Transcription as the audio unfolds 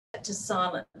that to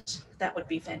silent, that would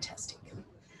be fantastic.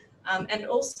 And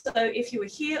also, if you are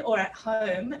here or at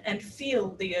home and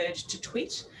feel the urge to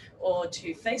tweet or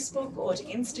to Facebook or to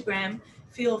Instagram,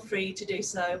 feel free to do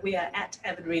so. We are at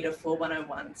Avid Reader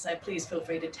 4101, so please feel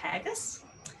free to tag us.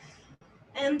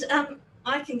 And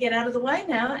I can get out of the way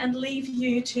now and leave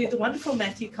you to the wonderful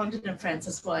Matthew Condon and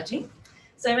Frances Whiting.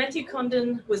 So Matthew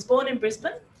Condon was born in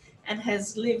Brisbane and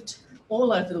has lived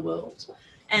all over the world.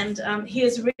 And he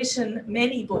has written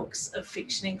many books of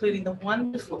fiction, including the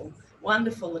wonderful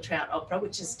The Trout Opera,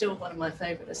 which is still one of my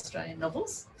favourite Australian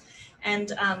novels,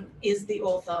 and is the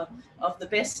author of the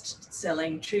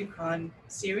best-selling true crime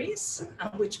series,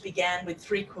 which began with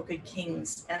Three Crooked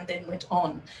Kings and then went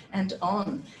on and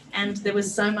on. And there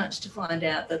was so much to find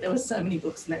out, that there were so many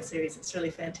books in that series. It's really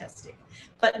fantastic.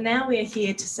 But now we are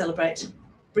here to celebrate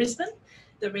Brisbane,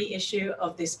 the reissue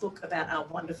of this book about our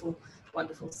wonderful,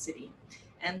 wonderful city.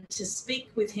 And to speak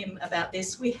with him about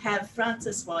this, we have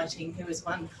Frances Whiting, who is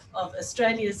one of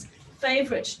Australia's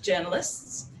favourite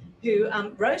journalists, who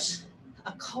wrote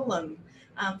a column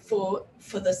for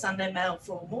the Sunday Mail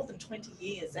for more than 20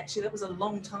 years. Actually, that was a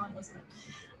long time, wasn't it?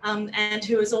 And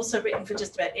who has also written for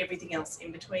just about everything else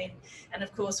in between. And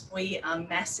of course, we are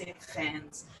massive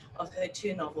fans of her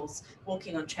two novels,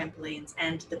 Walking on Trampolines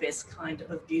and The Best Kind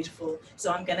of Beautiful.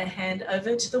 So I'm going to hand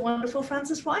over to the wonderful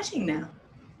Frances Whiting now.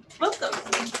 Welcome.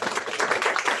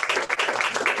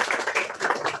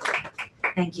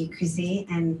 Thank you, Chrissy,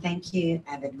 and thank you,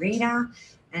 Avid Reader,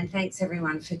 and thanks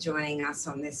everyone for joining us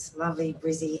on this lovely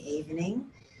Brizzy evening.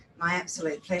 My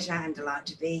absolute pleasure and delight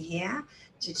to be here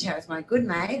to chat with my good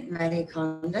mate, Matthew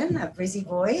Condon, a Brizzy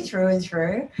boy through and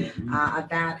through,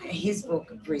 about his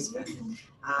book, Brisbane.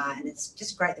 And it's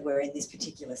just great that we're in this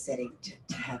particular setting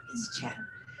to have this chat.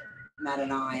 Matt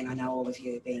and I know all of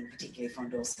you being particularly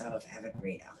fond also of Avid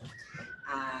Reader.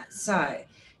 So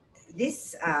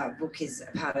this book is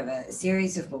a part of a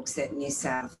series of books that New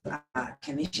South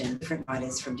commissioned different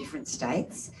writers from different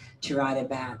states to write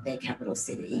about their capital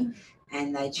city.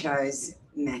 And they chose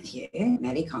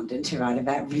Matty Condon to write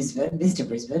about Brisbane, Mr.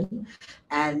 Brisbane.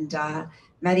 And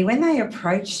Matty, when they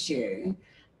approached you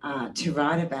to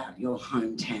write about your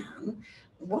hometown,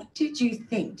 what did you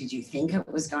think? Did you think it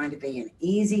was going to be an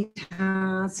easy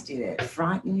task? Did it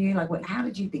frighten you? How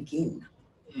did you begin?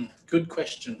 Good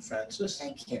question, Frances.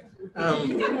 Thank you.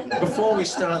 Before we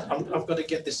start, I've got to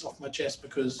get this off my chest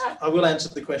because I will answer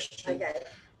the question. Okay.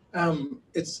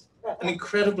 It's an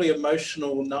incredibly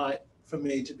emotional night for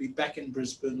me to be back in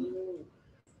Brisbane,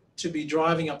 to be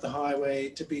driving up the highway,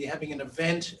 to be having an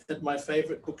event at my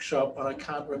favourite bookshop, and I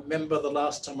can't remember the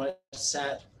last time I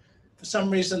sat. For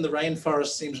some reason, the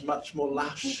rainforest seems much more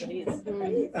lush.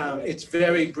 It's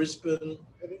very Brisbane.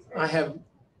 I have,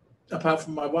 apart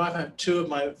from my wife, I have two of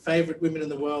my favourite women in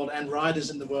the world and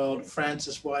writers in the world,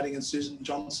 Frances Whiting and Susan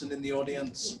Johnson, in the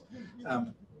audience.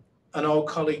 An old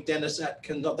colleague, Dennis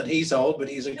Atkin, not that he's old, but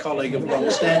he's a colleague of long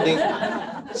standing.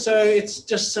 So it's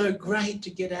just so great to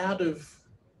get out of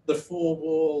the four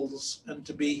walls and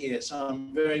to be here. So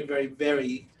I'm very, very,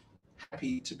 very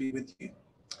happy to be with you.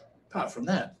 Apart from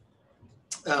that,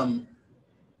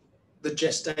 the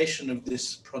gestation of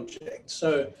this project.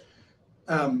 So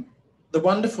the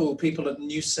wonderful people at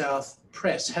New South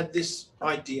Press had this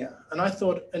idea, and I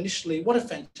thought initially, what a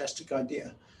fantastic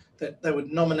idea, that they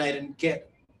would nominate and get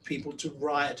people to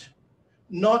write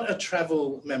not a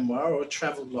travel memoir or a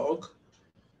travel log,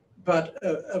 but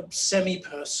a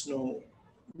semi-personal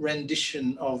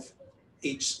rendition of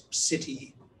each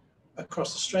city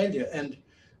across Australia. And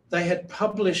they had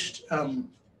published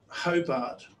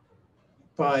Hobart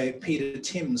by Peter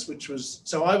Timms, which was,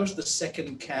 so I was the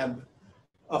second cab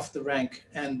off the rank.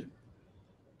 And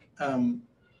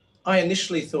I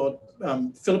initially thought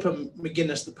Philippa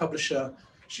McGuinness, the publisher,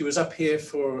 she was up here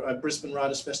for a Brisbane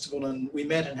Writers Festival, and we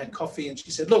met and had coffee, and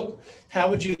she said, look, how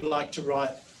would you like to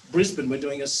write Brisbane? We're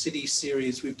doing a city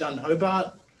series. We've done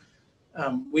Hobart.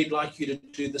 We'd like you to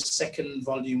do the second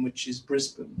volume, which is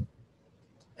Brisbane.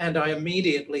 And I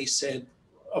immediately said,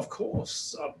 of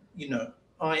course,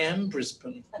 I am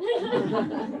Brisbane.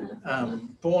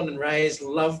 Born and raised,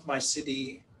 love my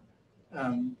city.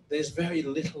 There's very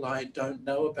little I don't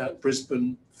know about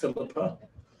Brisbane, Philippa.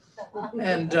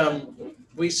 And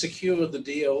we secured the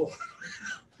deal.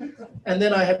 And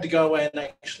then I had to go away and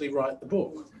actually write the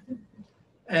book.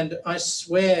 And I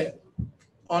swear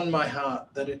on my heart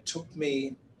that it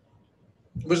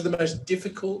was the most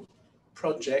difficult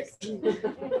project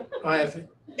I have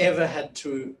ever had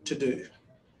to do.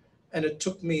 And it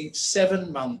took me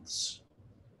 7 months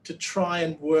to try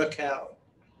and work out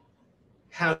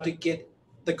how to get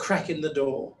the crack in the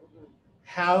door,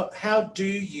 how do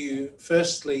you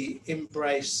firstly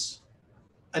embrace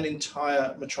an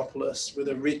entire metropolis with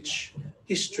a rich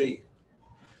history?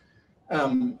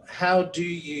 How do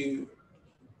you,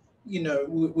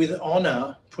 with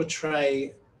honor,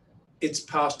 portray its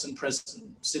past and present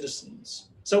citizens?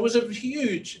 So it was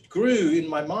it grew in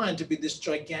my mind to be this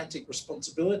gigantic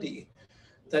responsibility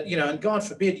that, and God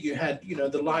forbid you had,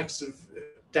 the likes of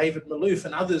David Malouf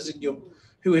and others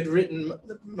who had written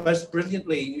most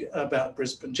brilliantly about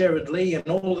Brisbane, Gerard Lee and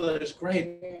all of those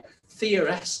great, Thea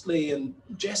Astley and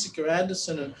Jessica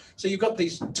Anderson. And so you've got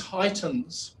these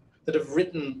titans that have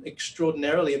written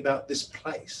extraordinarily about this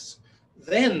place.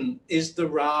 Then is the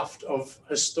raft of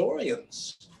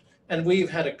historians. And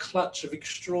we've had a clutch of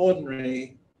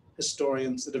extraordinary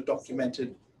historians that have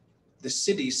documented this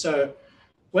city. So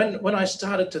when I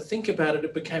started to think about it,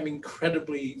 it became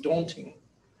incredibly daunting.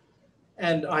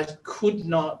 And I could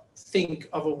not think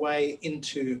of a way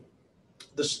into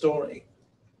the story.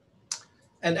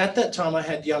 And at that time, I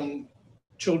had young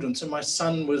children. So my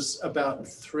son was about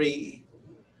three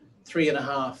and a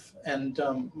half, and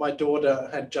my daughter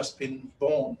had just been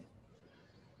born.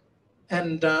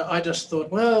 And I just thought,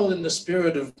 well, in the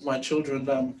spirit of my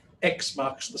children, X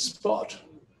marks the spot.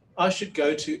 I should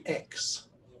go to X.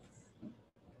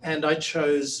 And I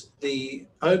chose the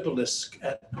obelisk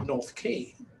at North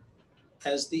Quay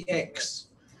as the X,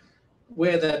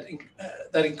 where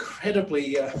that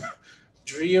incredibly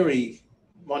dreary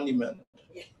monument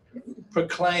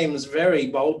proclaims very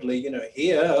boldly,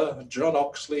 here, John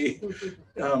Oxley,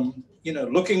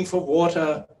 looking for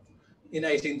water in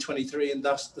 1823, and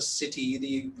thus the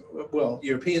city,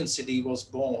 European city was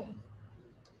born.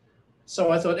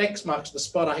 So I thought X marks the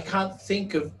spot. I can't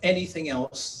think of anything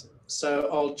else, so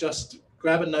I'll just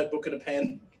grab a notebook and a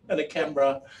pen and a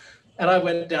camera. And I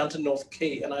went down to North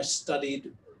Quay and I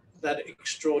studied that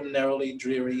extraordinarily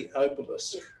dreary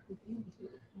obelisk.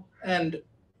 And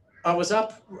I was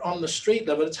up on the street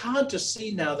level. It's hard to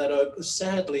see now that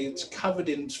sadly it's covered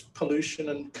in pollution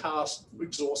and cast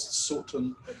exhaust soot,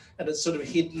 and it's sort of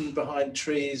hidden behind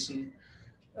trees.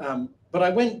 But I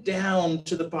went down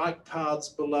to the bike paths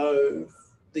below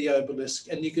the obelisk,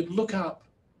 and you could look up,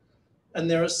 and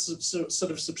there is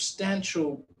sort of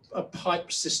substantial a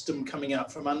pipe system coming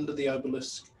out from under the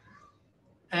obelisk.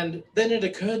 And then it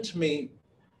occurred to me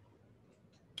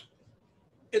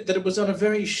that it was on a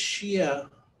very sheer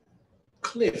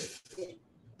cliff,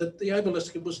 that the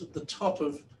obelisk was at the top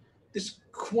of this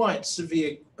quite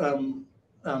severe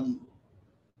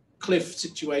cliff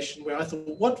situation, where I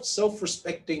thought, what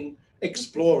self-respecting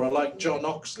explorer like John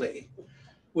Oxley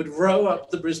would row up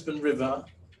the Brisbane River,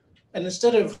 and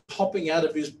instead of hopping out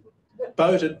of his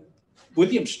boat at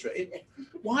William Street,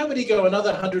 why would he go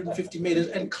another 150 metres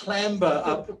and clamber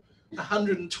up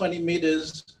 120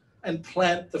 metres and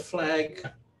plant the flag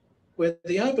where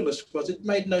the obelisk was? It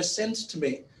made no sense to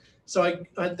me. So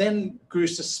I then grew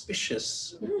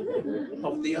suspicious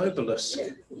of the obelisk.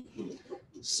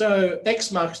 So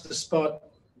X marks the spot.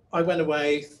 I went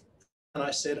away and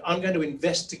I said, I'm going to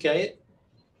investigate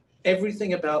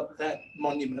everything about that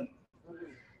monument.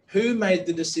 Who made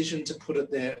the decision to put it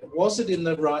there? Was it in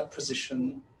the right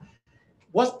position?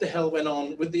 What the hell went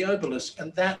on with the obelisk?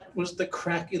 And that was the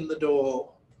crack in the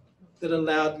door that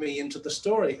allowed me into the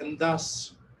story. And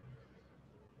thus,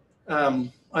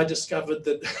 I discovered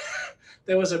that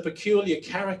there was a peculiar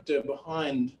character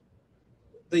behind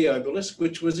the obelisk,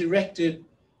 which was erected,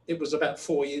 it was about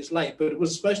 4 years late, but it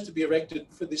was supposed to be erected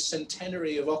for the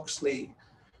centenary of Oxley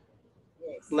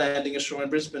landing ashore in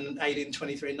Brisbane,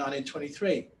 1823,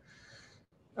 1923.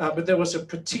 But there was a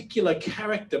particular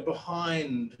character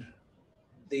behind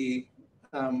the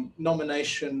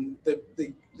nomination, the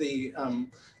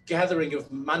gathering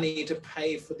of money to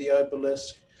pay for the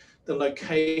obelisk, the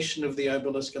location of the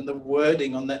obelisk, and the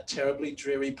wording on that terribly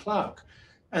dreary plaque.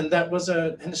 And that was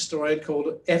an historian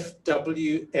called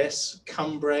F.W.S.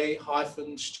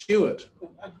 Cumbray-Stewart.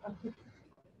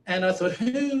 And I thought,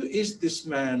 who is this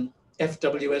man,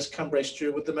 F.W.S.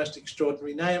 Cumbray-Stewart, with the most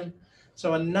extraordinary name?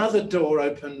 So another door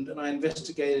opened and I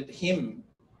investigated him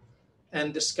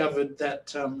and discovered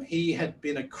that he had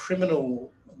been a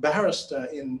criminal barrister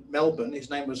in Melbourne. His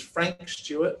name was Frank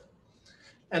Stewart.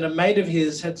 And a mate of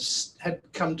his had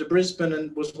come to Brisbane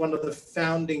and was one of the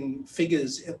founding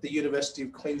figures at the University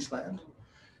of Queensland,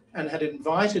 and had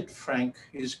invited Frank,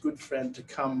 his good friend, to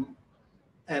come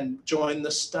and join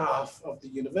the staff of the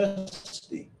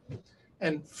university.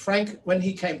 And Frank, when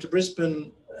he came to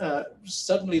Brisbane,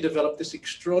 suddenly developed this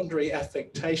extraordinary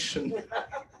affectation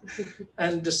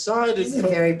and decided. This is a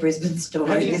very Brisbane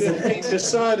story, isn't it? He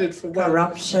decided for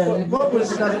corruption. What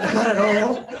was not at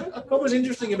all. What was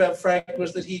interesting about Frank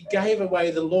was that he gave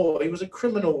away the law. He was a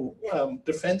criminal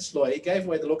defence lawyer. He gave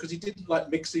away the law because he didn't like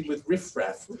mixing with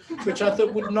riffraff, which I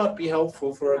thought would not be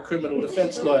helpful for a criminal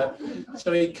defence lawyer.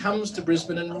 So he comes to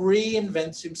Brisbane and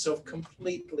reinvents himself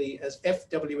completely as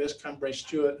F.W.S. Cumbray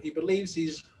Stewart. He believes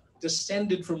he's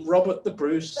descended from Robert the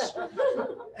Bruce,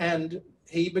 and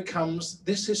he becomes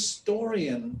this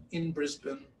historian in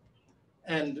Brisbane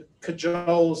and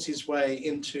cajoles his way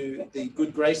into the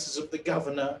good graces of the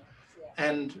governor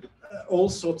and all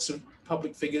sorts of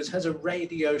public figures, has a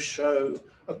radio show,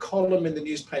 a column in the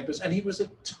newspapers, and he was a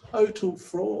total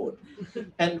fraud.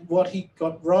 And what he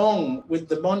got wrong with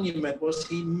the monument was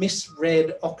he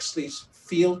misread Oxley's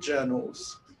field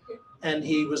journals, and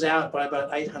he was out by about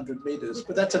 800 metres.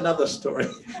 But that's another story.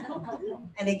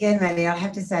 And again, Maddie, I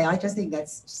have to say, I just think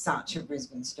that's such a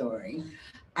Brisbane story.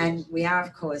 And we are,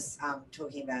 of course,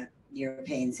 talking about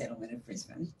European settlement of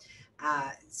Brisbane.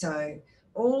 So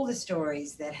all the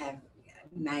stories that have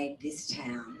made this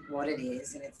town what it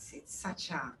is, and it's such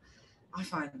a, I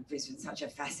find Brisbane such a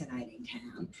fascinating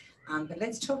town. But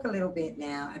let's talk a little bit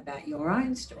now about your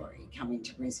own story coming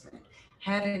to Brisbane.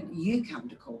 How did you come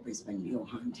to call Brisbane your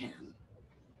hometown?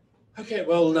 Okay,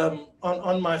 well,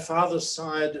 on my father's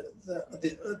side,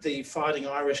 the Fighting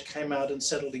Irish came out and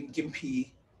settled in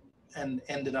Gympie and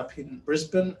ended up in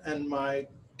Brisbane. And my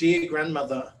dear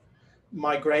grandmother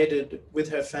migrated with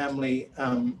her family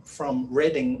from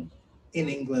Reading in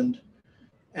England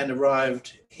and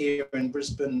arrived here in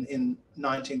Brisbane in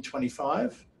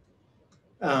 1925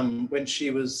 when she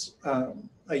was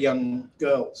a young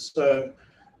girl. So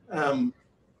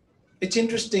it's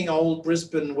interesting, old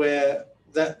Brisbane, where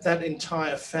that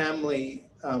entire family,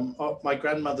 of my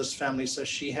grandmother's family, so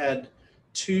she had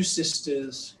 2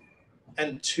 sisters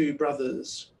and 2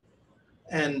 brothers,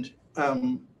 and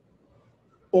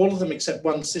all of them except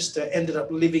one sister ended up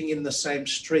living in the same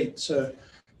street. So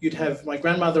you'd have my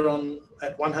grandmother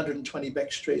at 120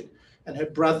 Beck Street, and her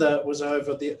brother was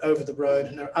over the road,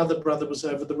 and her other brother was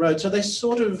over the road. So they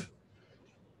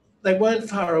weren't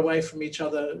far away from each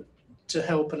other to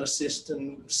help and assist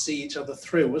and see each other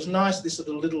through. It was nice, these sort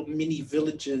of little mini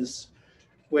villages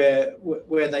where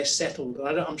they settled.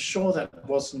 And I'm sure that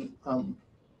wasn't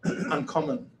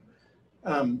uncommon.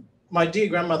 My dear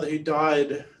grandmother, who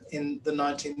died in the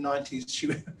 1990s,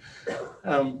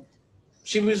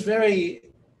 she was very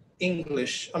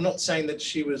English. I'm not saying that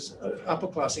she was upper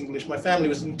class English. My family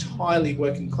was entirely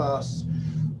working class.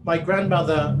 My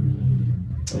grandmother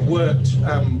worked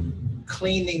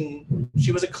cleaning.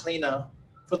 She was a cleaner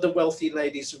for the wealthy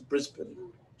ladies of Brisbane.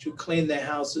 She would clean their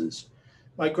houses.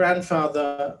 My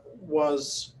grandfather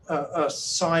was a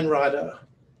sign rider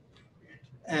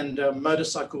and a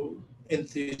motorcycle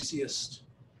enthusiast,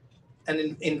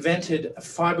 and invented a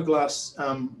fiberglass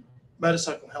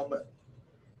motorcycle helmet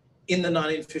in the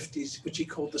 1950s, which he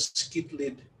called the skid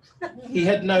lid. He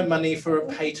had no money for a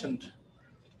patent,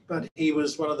 but he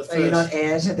was one of the first. You're not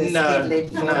heir to the skid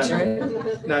lid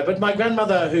fortune? No, but my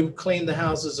grandmother, who cleaned the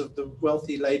houses of the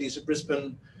wealthy ladies of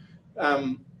Brisbane,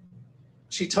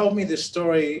 she told me this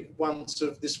story once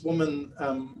of this woman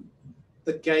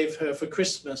that gave her a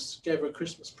Christmas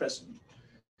present.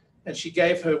 And she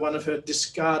gave her one of her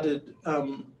discarded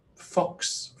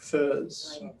fox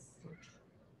furs. Oh, yes.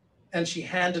 And she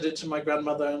handed it to my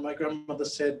grandmother, and my grandmother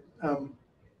said,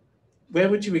 where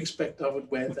would you expect I would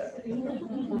wear that?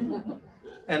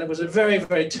 And it was a very,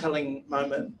 very telling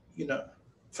moment,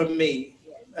 for me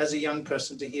as a young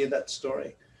person to hear that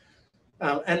story.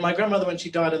 And my grandmother, when she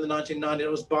died in the 1990s, I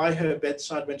was by her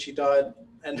bedside when she died,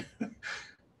 and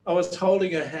I was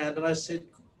holding her hand, and I said,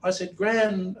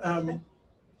 Gran,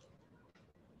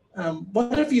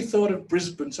 what have you thought of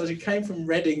Brisbane? So she came from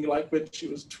Reading, like when she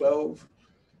was 12.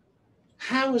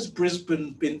 How has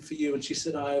Brisbane been for you? And she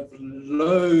said, I have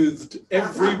loathed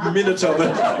every minute of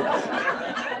it.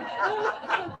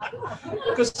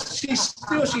 Because she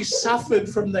suffered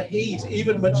from the heat,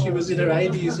 even when she was in her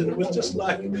 80s, and it was just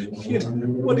like,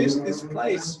 what is this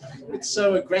place? It's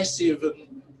so aggressive,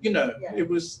 and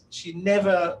she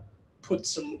never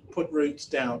put roots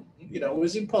down. It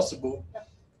was impossible.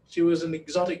 She was an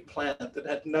exotic plant that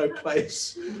had no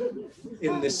place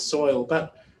in this soil.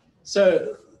 But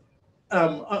so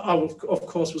I of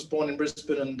course was born in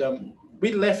Brisbane, and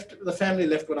the family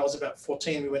left when I was about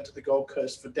 14. We went to the Gold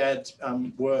Coast for Dad's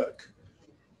work.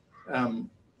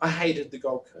 I hated the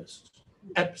Gold Coast.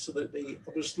 Absolutely.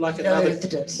 It was like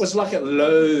It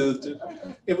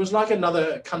was like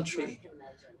another country.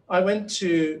 I went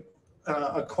to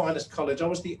Aquinas College. I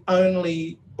was the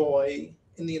only boy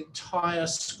in the entire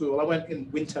school. I went in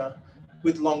winter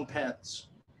with long pants.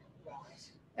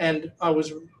 And I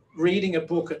was reading a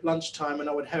book at lunchtime, and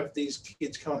I would have these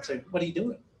kids come up and say, "What are you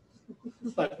doing?"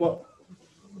 Like,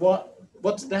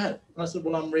 what's that? And I said,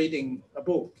 "Well, I'm reading a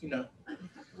book, you know."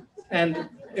 And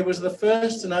it was the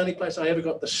first and only place I ever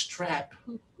got the strap.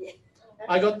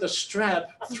 I got the strap,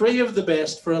 3 of the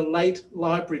best, for a late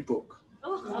library book.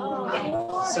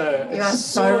 So You are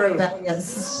so rebellious.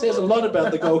 Says a lot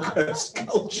about the Gold Coast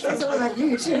culture. It's all about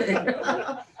you too.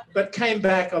 But came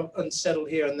back and settled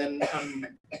here, and then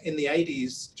in the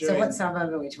 80s. So what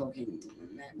suburb are we talking?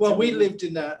 Well, we lived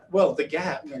in the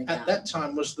Gap. Yeah, the At Gap. that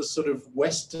time was the sort of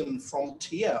western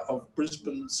frontier of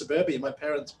Brisbane suburbia. My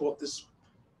parents bought this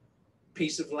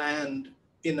piece of land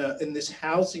in this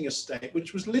housing estate,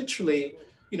 which was literally,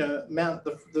 you know,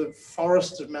 the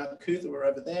forests of Mount Cootha were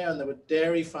over there, and there were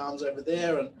dairy farms over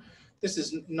there, and this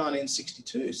is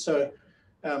 1962. So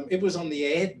it was on the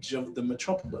edge of the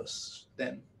metropolis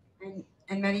then.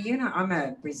 And Maddie, you know, I'm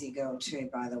a Brizzy girl too,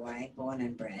 by the way, born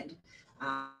and bred.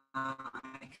 I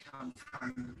come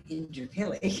from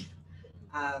Indooroopilly.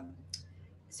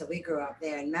 So we grew up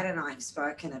there, and Matt and I have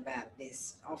spoken about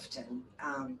this often.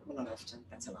 Well, not often,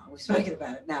 that's a lie. We've spoken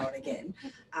about it now and again,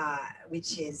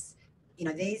 which is, you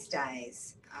know, these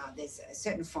days, there's a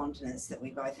certain fondness that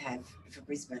we both have for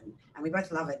Brisbane, and we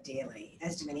both love it dearly,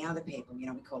 as do many other people. You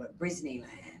know, we call it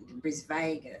Brisneyland and Bris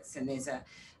Vegas, and there's a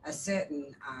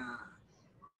certain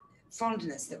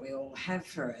fondness that we all have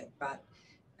for it. But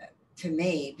for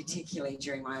me, particularly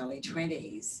during my early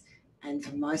 20s, and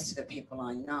for most of the people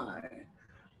I know,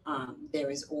 there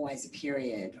is always a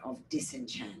period of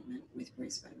disenchantment with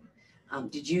Brisbane.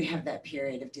 Did you have that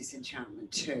period of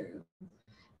disenchantment too?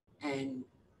 And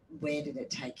where did it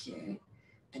take you?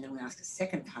 And then we ask a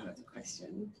second part of the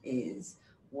question is,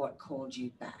 what called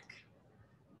you back?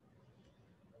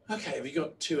 Okay, have you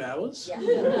got 2 hours?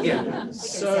 Yeah. Yeah. We can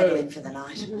So settle in for the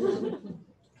night.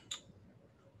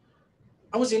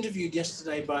 I was interviewed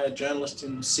yesterday by a journalist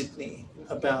in Sydney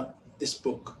about this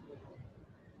book.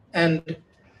 And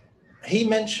he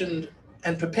mentioned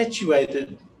and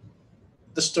perpetuated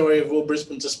the story of, well,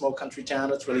 Brisbane's a small country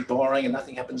town, it's really boring and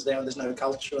nothing happens there and there's no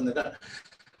culture and they don't.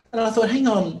 And I thought, hang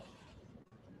on,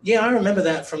 yeah, I remember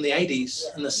that from the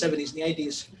 80s and the 70s and the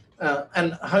 80s.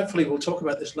 And hopefully we'll talk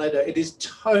about this later. It is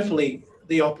totally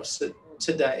the opposite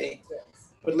today,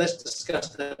 but let's discuss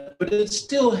that. But it's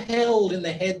still held in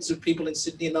the heads of people in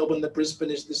Sydney and Melbourne that Brisbane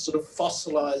is this sort of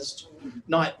fossilised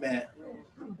nightmare,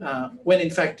 when in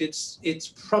fact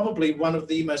it's probably one of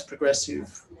the most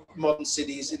progressive modern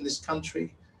cities in this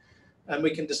country. And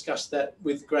we can discuss that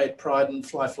with great pride and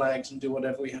fly flags and do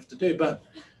whatever we have to do. But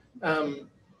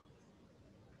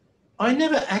I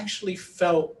never actually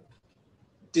felt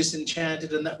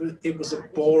disenchanted and that it was a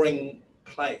boring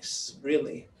place,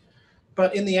 really.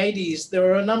 But in the 80s, there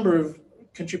were a number of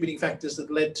contributing factors that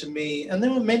led to me, and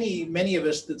there were many of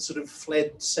us that sort of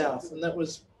fled south. And that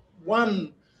was,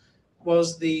 one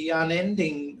was the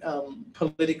unending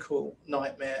political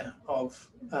nightmare of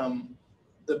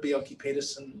the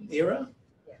Bjelke-Petersen era.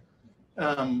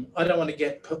 I don't want to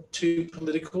get too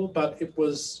political, but it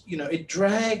was, you know, it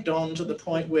dragged on to the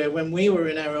point where when we were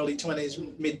in our early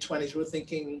 20s, mid-20s, we were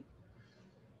thinking,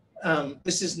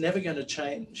 this is never going to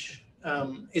change.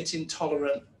 It's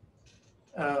intolerant.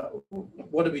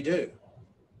 What do we do?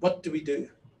 What do we do?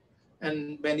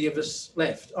 And many of us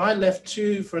left. I left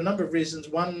too for a number of reasons.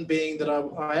 One being that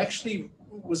I actually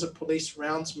was a police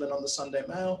roundsman on the Sunday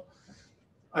Mail.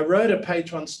 I wrote a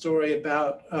page 1 story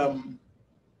about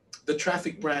the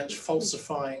traffic branch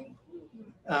falsifying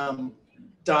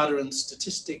data and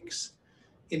statistics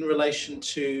in relation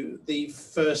to the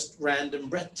first random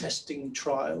breath testing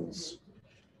trials.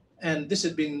 And this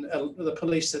had been, the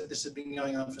police said this had been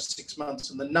going on for 6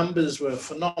 months, and the numbers were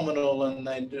phenomenal, and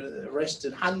they'd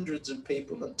arrested hundreds of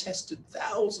people and tested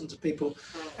thousands of people.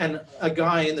 And a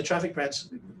guy in the traffic branch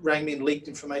rang me and leaked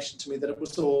information to me that it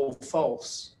was all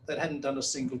false. They hadn't done a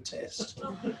single test.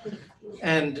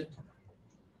 And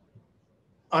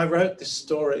I wrote this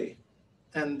story,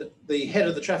 and the head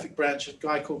of the traffic branch, a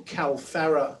guy called Cal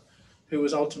Farrer, who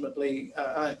was ultimately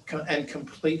and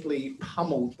completely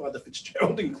pummeled by the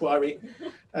Fitzgerald inquiry,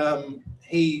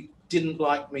 he didn't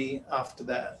like me after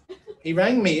that. He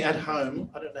rang me at home,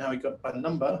 I don't know how he got my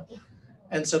number,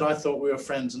 and said, I thought we were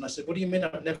friends. And I said, what do you mean?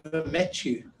 I've never met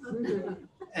you.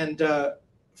 And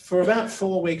for about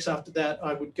 4 weeks after that,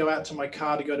 I would go out to my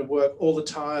car to go to work. All the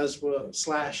tyres were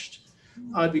slashed.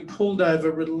 I'd be pulled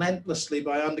over relentlessly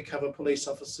by undercover police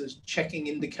officers, checking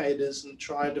indicators and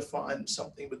trying to find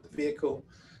something with the vehicle.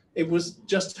 It was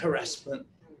just harassment.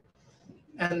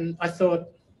 And I thought,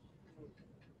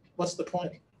 what's the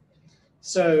point?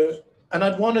 So, and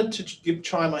I'd wanted to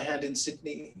try my hand in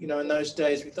Sydney. You know, in those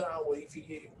days, we thought, oh, well, if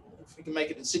we can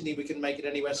make it in Sydney, we can make it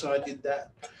anywhere. So I did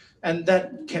that. And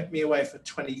that kept me away for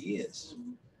 20 years.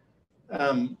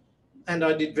 And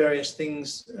I did various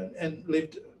things and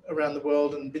lived around the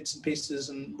world and bits and pieces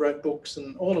and wrote books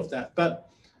and all of that. But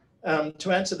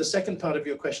to answer the second part of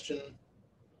your question,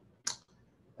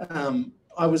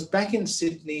 I was back in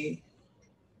Sydney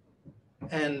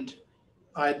and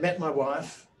I had met my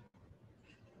wife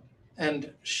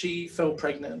and she fell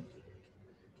pregnant.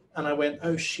 And I went,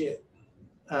 oh shit,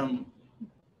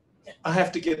 I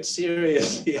have to get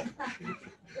serious here.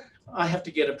 I have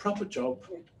to get a proper job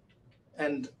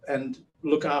and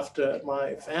look after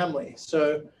my family.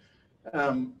 So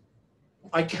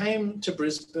I came to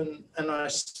Brisbane and I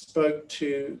spoke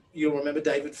to, you'll remember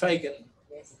David Fagan,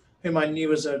 yes, whom I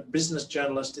knew as a business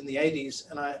journalist in the 80s.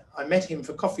 And I met him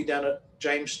for coffee down at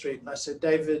James Street. And I said,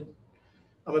 David,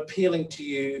 I'm appealing to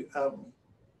you. I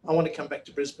want to come back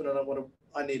to Brisbane and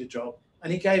I need a job.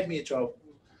 And he gave me a job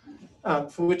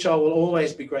for which I will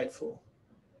always be grateful.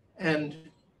 And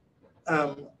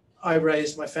I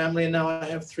raised my family and now I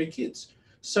have 3 kids.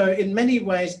 So in many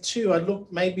ways too, I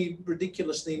look maybe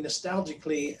ridiculously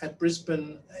nostalgically at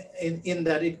Brisbane in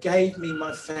that it gave me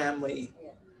my family.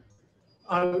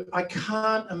 I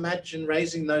can't imagine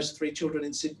raising those 3 children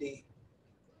in Sydney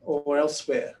or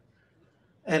elsewhere.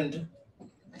 And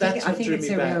that's what drew me back. I think it's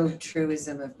a real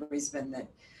truism of Brisbane that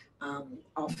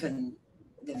often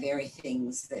the very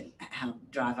things that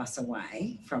drive us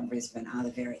away from Brisbane are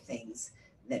the very things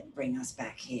that bring us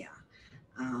back here.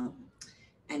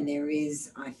 And there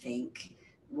is, I think,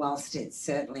 whilst it's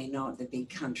certainly not the big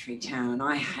country town,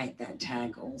 I hate that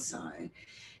tag also,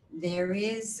 there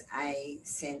is a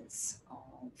sense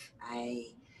of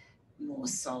a more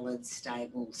solid,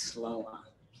 stable, slower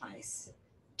place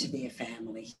to be a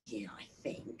family here, I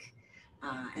think.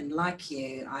 And like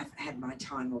you, I've had my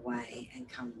time away and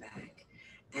come back.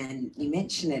 And you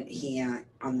mention it here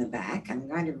on the back. I'm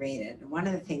going to read it. And one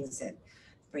of the things that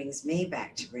brings me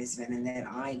back to Brisbane and that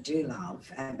I do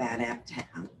love about our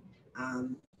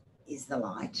town is the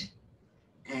light.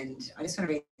 And I just want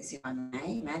to read this if I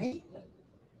may, Maddie.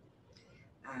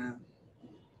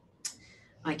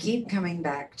 I keep coming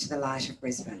back to the light of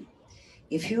Brisbane.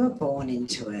 If you were born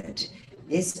into it,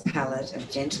 this palette of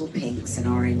gentle pinks and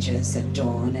oranges at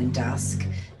dawn and dusk,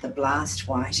 the blast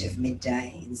white of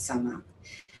midday in summer,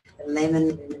 the lemon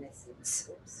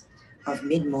luminescence of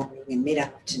mid-morning and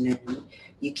mid-afternoon,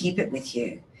 you keep it with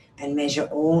you and measure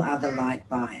all other light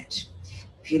by it.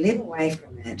 If you live away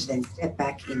from it, then step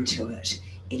back into it.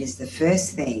 It is the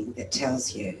first thing that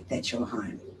tells you that you're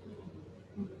home.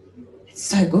 It's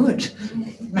so good,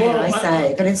 may I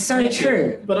say, but it's so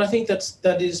true. But I think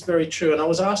that is very true. And I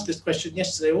was asked this question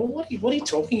yesterday, well, what are you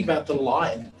talking about, the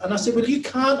light? And I said, well, you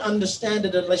can't understand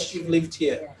it unless you've lived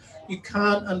here. You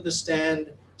can't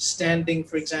understand standing,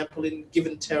 for example, in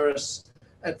Given Terrace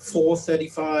at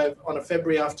 4:35 on a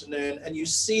February afternoon, and you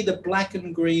see the black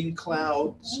and green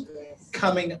clouds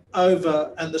coming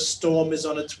over and the storm is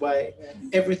on its way.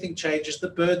 Everything changes. The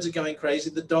birds are going crazy.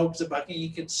 The dogs are barking.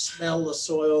 You can smell the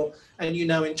soil, and you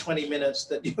know in 20 minutes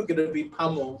that you're going to be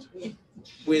pummeled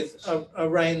with a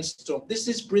rainstorm. This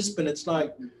is Brisbane. It's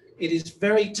like, it is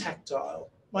very tactile.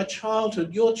 My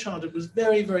childhood, your childhood was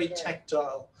very, very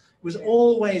tactile. It was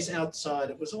always outside.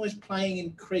 It was always playing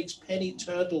in creeks, penny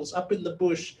turtles up in the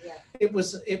bush. It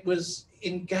was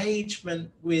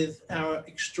engagement with our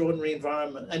extraordinary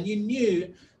environment. And you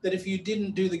knew that if you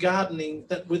didn't do the gardening,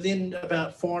 that within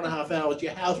about 4.5 hours,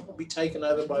 your house would be taken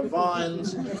over by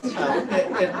vines.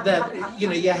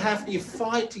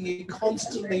 You're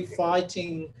constantly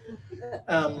fighting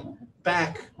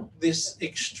back this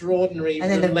extraordinary,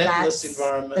 relentless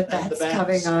environment. The bats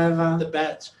coming over. The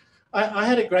bats. I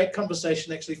had a great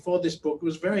conversation actually for this book. It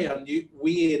was very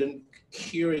weird and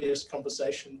curious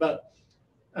conversation, but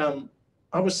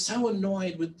I was so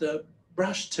annoyed with the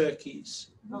brush turkeys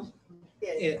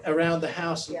around the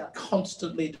house and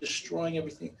constantly destroying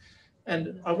everything.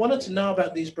 And I wanted to know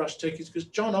about these brush turkeys because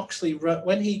John Oxley wrote,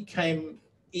 when he came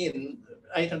in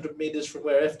 800 metres from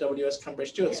where FWS Cumbria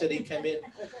Stewart said he came in,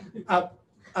 up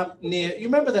near, you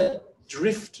remember that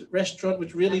Drift restaurant,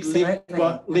 which really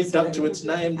lived up to its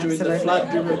name during the flood.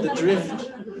 Do you remember the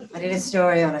Drift? I did a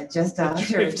story on it just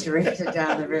after it drifted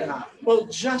down the river. Well,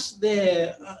 just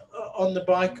there on the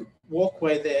bike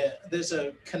walkway there's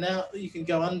a canal that you can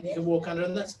go under, you can walk under,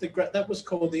 and that was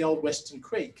called the Old Western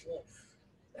Creek.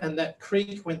 And that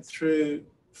creek went through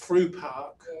Frew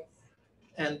Park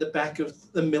and the back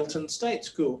of the Milton State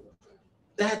School.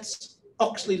 That's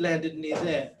Oxley landed near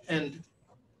there. And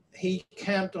he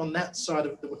camped on that side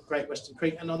of the Great Western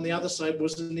Creek, and on the other side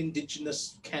was an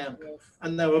Indigenous camp,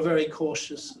 and they were very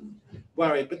cautious and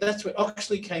worried. But that's where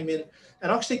Oxley came in,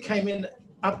 and Oxley came in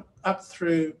up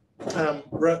through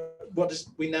what is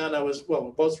we now know as, well,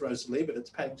 it was Rosalie, but it's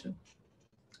Paddington,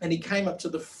 and he came up to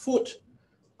the foot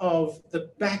of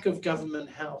the back of Government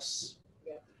House,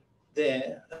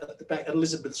 there at the back,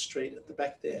 Elizabeth Street at the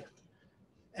back there,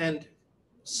 and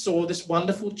saw this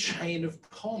wonderful chain of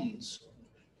ponds.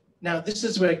 Now, this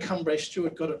is where Cumbray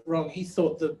Stewart got it wrong. He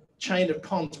thought the chain of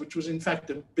ponds, which was in fact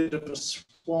a bit of a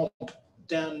swamp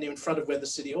down in front of where the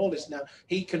City Hall is now,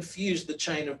 he confused the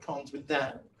chain of ponds with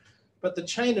that. But the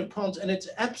chain of ponds, and it's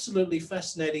absolutely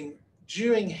fascinating,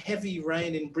 during heavy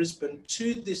rain in Brisbane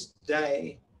to this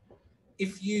day,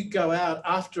 if you go out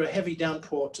after a heavy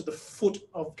downpour to the foot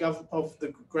of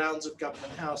the grounds of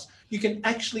Government House, you can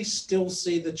actually still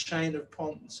see the chain of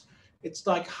ponds. It's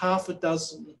like half a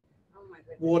dozen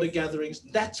water gatherings.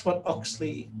 That's what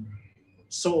Oxley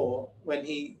saw when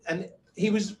he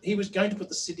was going to put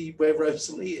the city where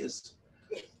Rosalie is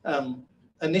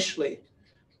initially.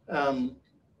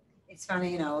 It's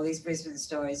funny, you know, all these Brisbane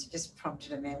stories just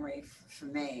prompted a memory for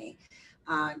me.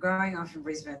 Growing up in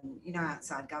Brisbane, you know,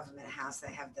 outside Government House,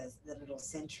 they have the little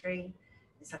sentry.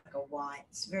 It's like a white,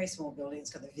 it's a very small building.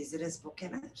 It's got the visitors book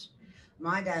in it.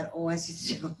 My dad always used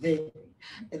to tell me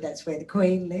that that's where the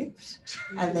Queen lived,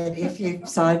 and that if you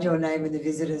signed your name in the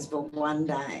visitors book one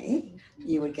day,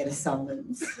 you would get a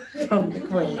summons from the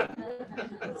Queen.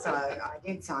 So I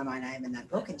did sign my name in that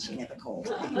book, and she never called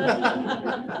me.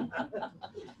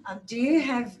 Do you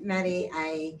have, Maddie,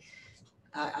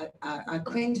 a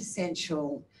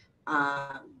quintessential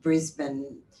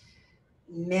Brisbane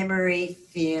memory,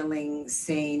 feeling,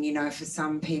 scene? You know, for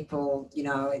some people, you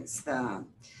know, it's the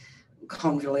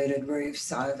convoluted roofs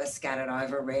scattered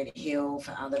over Red Hill.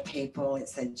 For other people,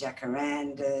 it's the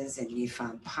jacarandas in New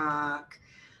Farm Park.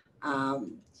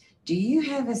 Do you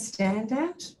have a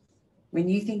standout when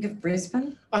you think of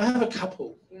Brisbane? I have a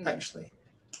couple, actually.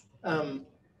 I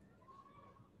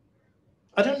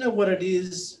don't know what it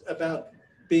is about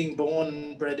being born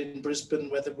and bred in Brisbane,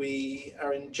 whether we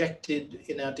are injected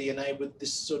in our DNA with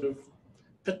this sort of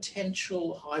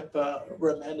potential hyper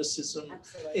romanticism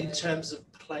in terms of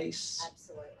place.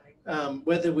 Absolutely.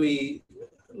 Whether we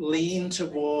lean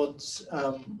towards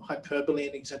hyperbole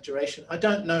and exaggeration. I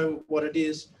don't know what it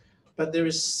is, but there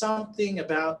is something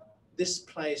about this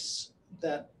place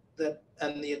that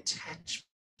and the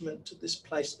attachment to this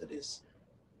place that is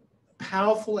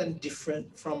powerful and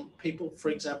different from people, for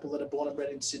example, that are born and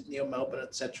bred in Sydney or Melbourne,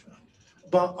 etc.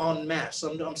 But en masse,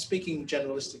 I'm speaking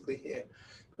generalistically here.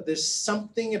 But there's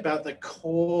something about the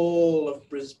call of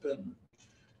Brisbane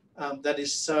that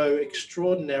is so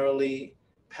extraordinarily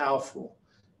powerful.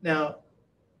 Now,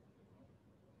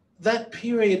 that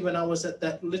period when I was at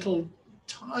that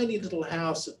tiny little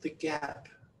house at the Gap,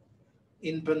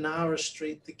 in Banara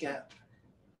Street, the Gap,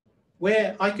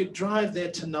 where I could drive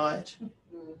there tonight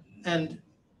and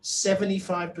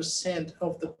 75%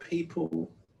 of the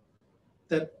people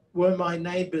that were my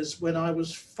neighbours when I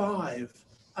was 5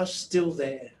 are still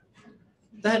there.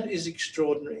 That is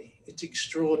extraordinary. It's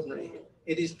extraordinary.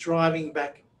 It is driving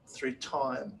back through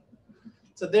time.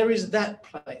 So there is that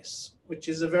place, which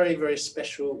is a very, very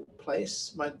special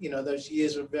place. Those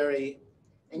years were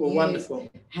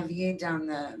wonderful. Have you done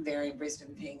the very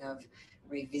Brisbane thing of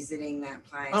revisiting that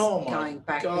place, going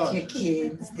back God. with your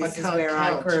kids? This is where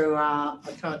I grew up.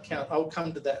 I can't count. I'll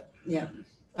come to that. Yeah.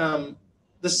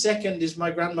 The second is my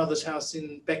grandmother's house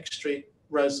in Beck Street,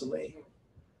 Rosalie,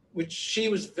 which she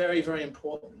was very, very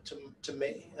important to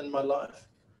me and my life.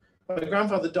 My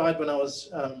grandfather died when I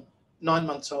was 9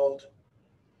 months old.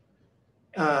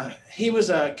 He was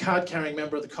a card-carrying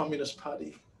member of the Communist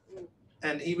Party,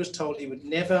 and he was told he would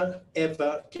never,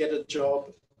 ever get a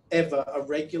job, ever, a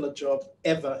regular job,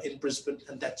 ever in Brisbane,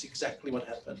 and that's exactly what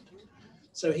happened.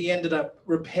 So he ended up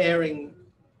repairing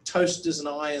toasters and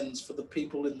irons for the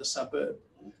people in the suburb,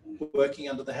 working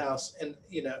under the house, and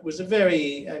it was a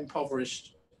very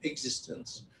impoverished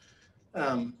existence.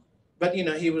 But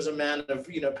he was a man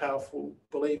of powerful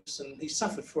beliefs, and he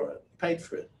suffered for it, paid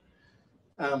for it,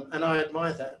 and I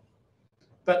admire that.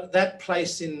 But that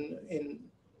place in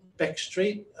Beck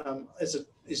Street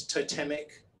is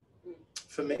totemic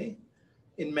for me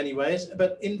in many ways.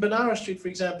 But in Banara Street, for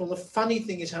example, the funny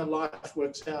thing is how life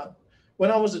works out.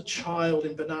 When I was a child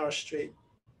in Banara Street,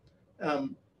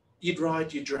 you'd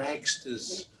ride your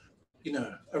dragsters,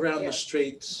 around the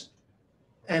streets.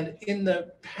 And in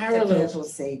the parallel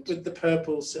with the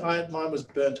purple seat, mine was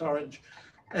burnt orange.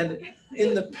 And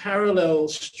in the parallel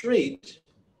street,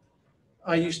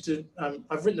 I used to,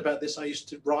 I've written about this, I used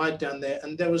to ride down there,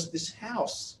 and there was this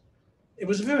house. It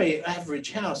was a very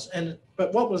average house,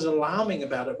 but what was alarming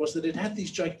about it was that it had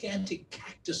these gigantic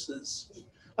cactuses.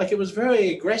 Like, it was a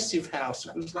very aggressive house.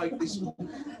 It was like these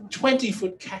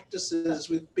 20-foot cactuses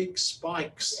with big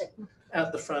spikes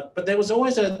out the front. But there was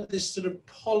always this sort of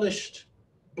polished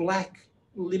black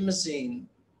limousine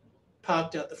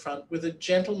parked out the front with a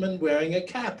gentleman wearing a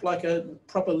cap, like a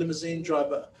proper limousine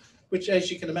driver, which, as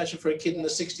you can imagine, for a kid in the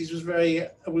 60s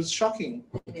was shocking.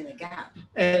 In the Gap.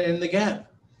 And in the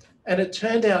Gap. And it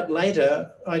turned out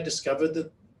later, I discovered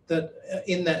that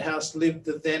in that house lived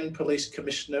the then police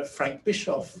commissioner, Frank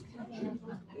Bischoff.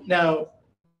 Now,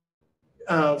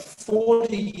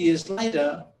 40 years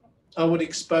later, I would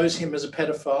expose him as a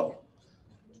pedophile.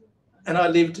 And I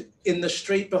lived in the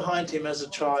street behind him as a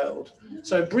child.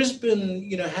 So Brisbane,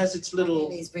 you know, has its little...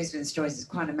 These Brisbane stories is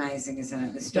quite amazing, isn't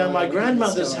it? The story. Now, my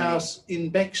grandmother's house in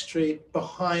Beck Street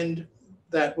behind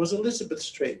that was Elizabeth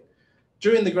Street.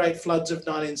 During the great floods of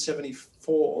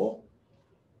 1974,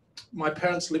 my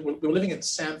parents we were living in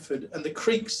Samford, and the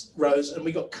creeks rose and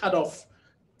we got cut off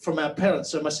from our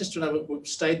parents. So my sister and I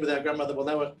stayed with our grandmother while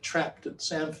they were trapped at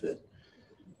Samford.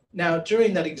 Now,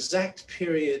 during that exact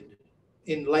period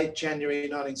in late January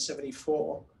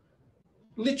 1974,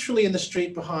 literally in the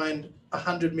street behind,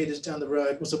 100 metres down the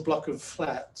road, was a block of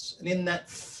flats. And in that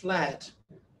flat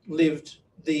lived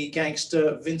the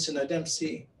gangster Vincent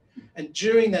O'Dempsey. And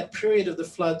during that period of the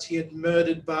floods, he had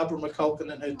murdered Barbara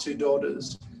McCulkin and her 2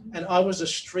 daughters. And I was a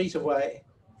street away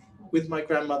with my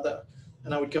grandmother,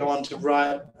 and I would go on to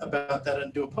write about that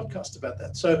and do a podcast about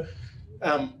that. So,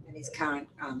 and his current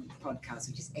podcast,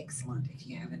 which is excellent if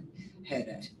you haven't heard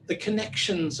it. The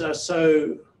connections are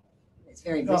so... It's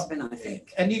very Brisbane, I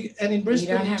think. And in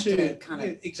Brisbane, you don't have too, to kind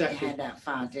of exactly hand out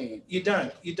far, do you? You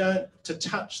don't. To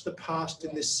touch the past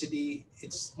in this city,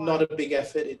 it's not a big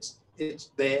effort.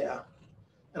 It's there,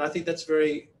 and I think that's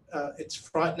very. It's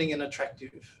frightening and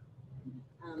attractive.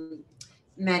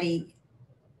 Maddie,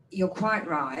 you're quite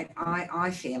right. I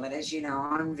feel it. As you know,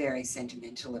 I'm very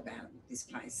sentimental about this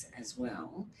place as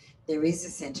well. There is a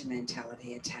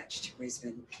sentimentality attached to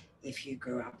Brisbane if you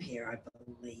grew up here, I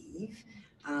believe.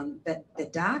 But the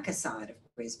darker side of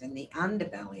Brisbane, the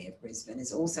underbelly of Brisbane,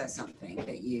 is also something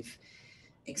that you've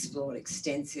explored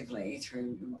extensively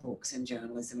through books and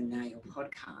journalism and now your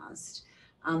podcast.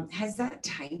 Has that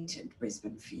tainted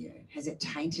Brisbane for you? Has it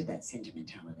tainted that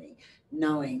sentimentality,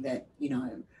 knowing that, you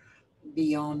know,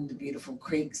 beyond the beautiful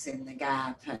creeks in the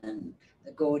Gap and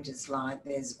the gorgeous light,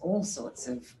 there's all sorts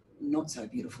of not so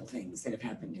beautiful things that have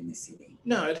happened in the city?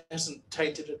 No, it hasn't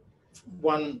tainted it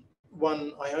one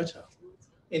iota.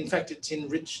 In fact, it's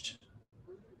enriched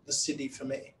the city for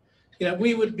me. You know,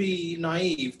 we would be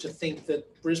naive to think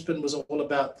that Brisbane was all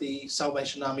about the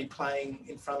Salvation Army playing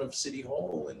in front of City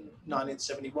Hall in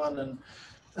 1971 and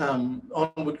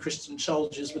onward Christian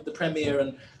soldiers with the Premier.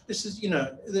 And this is, you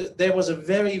know, there was a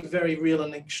very, very real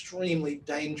and extremely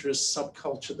dangerous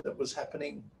subculture that was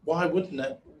happening. Why wouldn't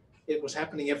it? It was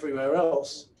happening everywhere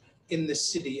else in this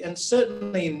city. And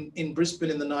certainly in Brisbane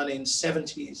in the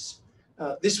 1970s,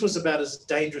 this was about as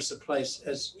dangerous a place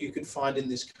as you could find in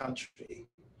this country.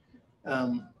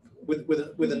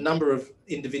 With a number of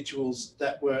individuals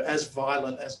that were as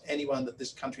violent as anyone that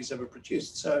this country's ever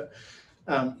produced. So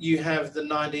you have the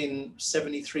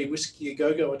 1973 Whiskey A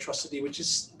Go-Go atrocity, which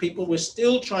is people were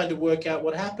still trying to work out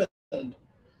what happened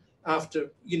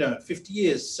after, you know, 50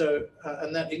 years. So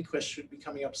and that inquest should be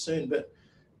coming up soon. But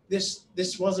this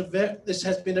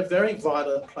has been a very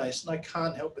violent place, and I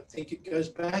can't help but think it goes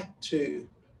back to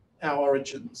our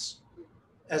origins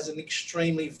as an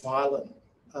extremely violent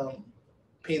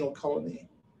penal colony,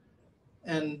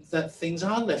 and that things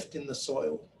are left in the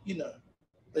soil, you know,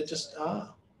 they just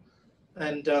are.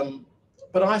 And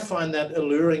but I find that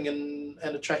alluring and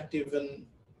attractive, and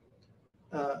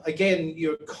again,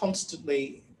 you're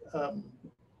constantly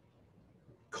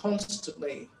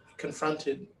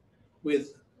confronted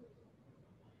with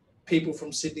people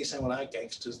from Sydney saying, well, our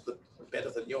gangsters are better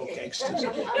than your gangsters.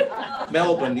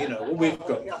 Melbourne, you know, well, we've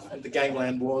got the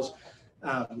gangland wars.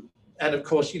 And of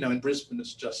course, you know, in Brisbane,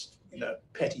 it's just, you know,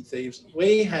 petty thieves.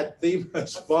 We had the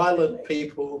most violent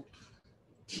people,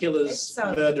 killers,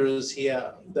 murderers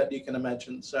here that you can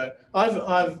imagine. So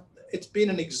it's been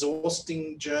an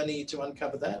exhausting journey to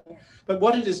uncover that. But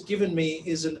what it has given me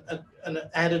is an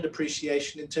added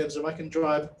appreciation in terms of I can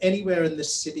drive anywhere in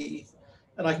this city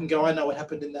and I can go, I know what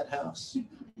happened in that house.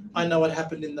 I know what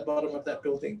happened in the bottom of that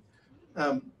building.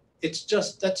 That's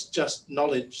just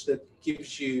knowledge that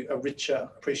gives you a richer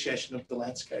appreciation of the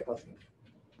landscape, I think.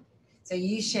 So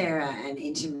you share an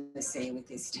intimacy with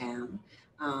this town.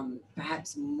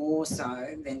 perhaps more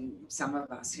so than some of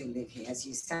us who live here. As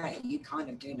you say, you kind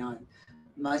of do know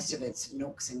most of its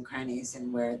nooks and crannies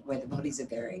and where the bodies are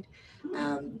buried.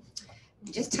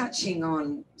 Just touching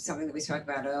on something that we spoke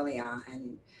about earlier,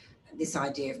 and this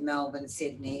idea of Melbourne,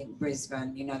 Sydney,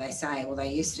 Brisbane, you know, they say, or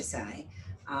they used to say,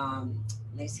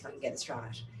 let's see if I can get this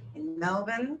right. In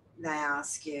Melbourne, they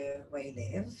ask you where you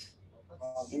live.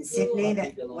 In Sydney,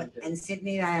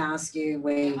 they ask you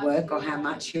where you work or how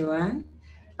much you earn.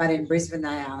 But in Brisbane, they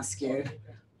ask you,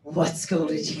 what school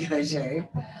did you go to?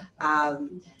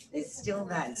 There's still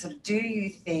that. So do you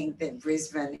think that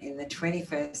Brisbane in the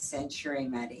 21st century,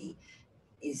 Maddie,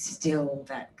 is still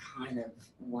that kind of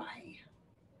way?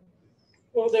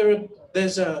 Well,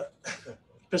 there's a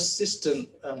persistent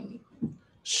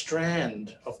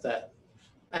strand of that.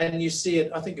 And you see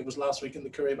it, I think it was last week in the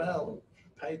Courier Mail,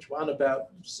 page 1, about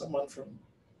someone from,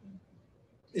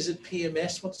 is it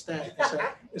PMS? What's that?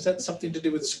 Is that something to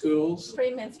do with schools?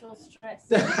 Premenstrual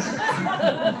stress.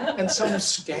 And some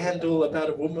scandal about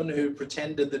a woman who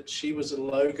pretended that she was a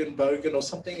Logan Bogan or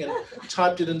something and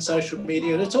typed it in social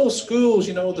media. And it's all schools,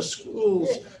 you know, the schools.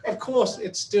 Of course,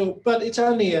 it's still, but it's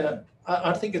only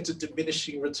I think it's a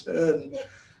diminishing return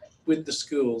with the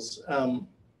schools.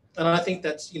 And I think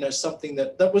that's, you know, something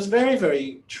that was very,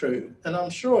 very true. And I'm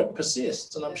sure it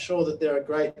persists. And I'm sure that there are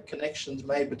great connections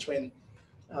made between.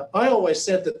 I always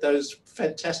said that those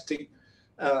fantastic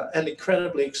and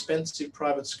incredibly expensive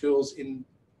private schools in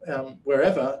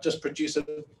wherever just produce a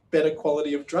better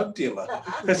quality of drug dealer.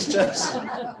 It's just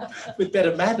with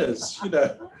better manners, you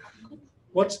know.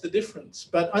 What's the difference?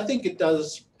 But I think it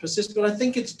does persist, but I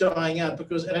think it's dying out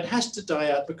because, and it has to die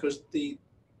out because the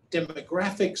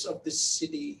demographics of this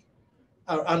city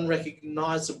are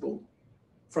unrecognizable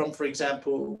from, for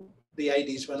example, the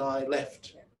 80s when I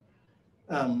left.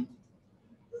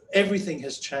 Everything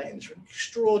has changed,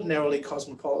 extraordinarily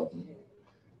cosmopolitan.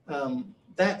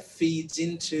 That feeds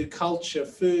into culture,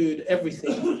 food,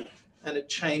 everything, and it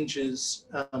changes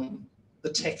the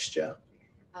texture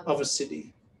of a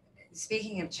city.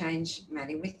 Speaking of change,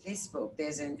 Maddie, with this book,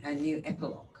 there's a new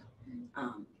epilogue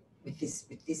with this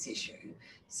issue.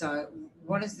 So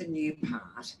what is the new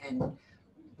part, and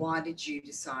why did you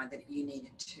decide that you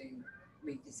needed to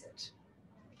revisit?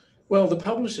 Well, the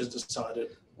publishers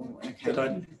decided that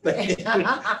I needed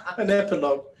an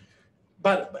epilogue.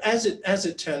 But as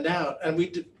it turned out,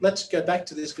 and let's go back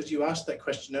to this because you asked that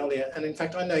question earlier. And in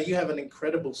fact, I know you have an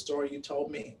incredible story you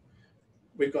told me.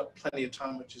 We've got plenty of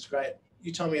time, which is great.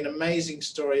 You told me an amazing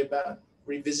story about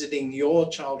revisiting your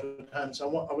childhood home.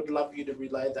 So I would love you to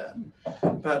relay that.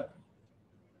 But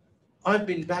I've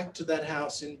been back to that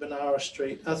house in Benara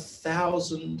Street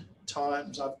 1,000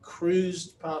 times. I've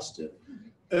cruised past it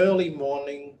early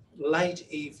morning, late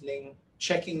evening,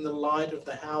 checking the light of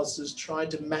the houses, trying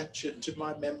to match it to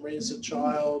my memory as a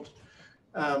child,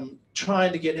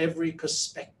 trying to get every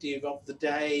perspective of the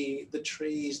day, the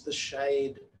trees, the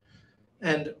shade.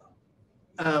 And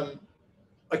a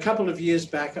couple of years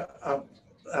back,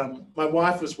 my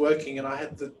wife was working and I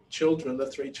had the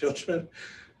 3 children,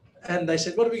 and they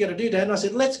said, "What are we going to do, Dad?" And I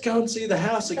said, "Let's go and see the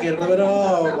house again." And I went,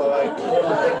 "Oh my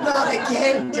God, not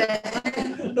again,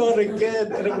 Dad. Not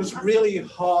again." And it was really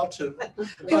hot. And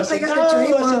I said,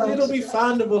 "It'll be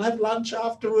fun and we'll have lunch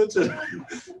afterwards." And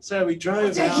so we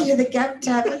drove I'll take you to the Gap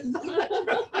Tavern.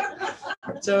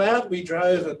 So out we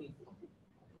drove, and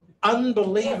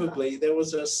unbelievably, there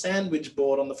was a sandwich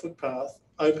board on the footpath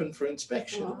open for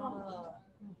inspection. Oh.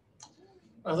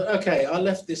 I thought, okay, I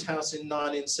left this house in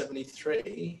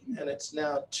 1973 and it's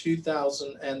now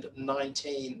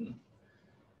 2019.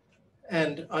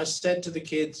 And I said to the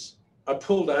kids, I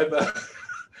pulled over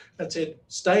and said,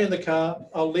 "Stay in the car.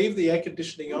 I'll leave the air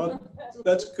conditioning on.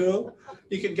 That's cool.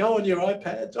 You can go on your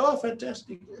iPads." "Oh,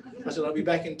 fantastic." I said, "I'll be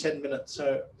back in 10 minutes.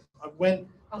 So I went.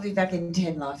 I'll be back in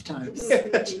 10 lifetimes. Yeah,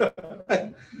 that's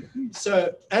right.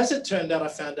 So as it turned out, I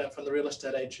found out from the real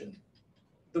estate agent,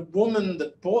 the woman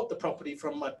that bought the property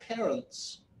from my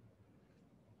parents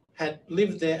had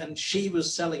lived there and she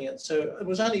was selling it. So it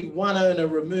was only one owner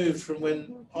removed from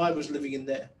when I was living in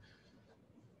there.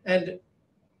 And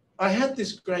I had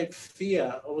this great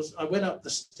fear. I went up the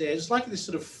stairs, like this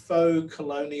sort of faux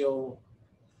colonial,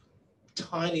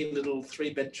 tiny little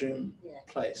 3-bedroom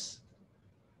place,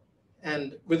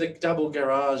 and with a double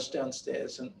garage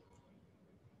downstairs. And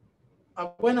I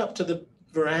went up to the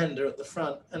veranda at the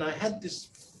front and I had this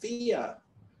fear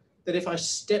that if I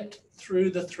stepped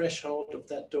through the threshold of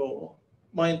that door,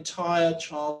 my entire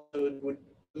childhood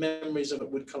memories of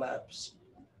it would collapse,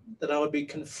 that I would be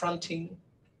confronting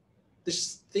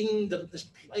this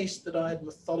place that I had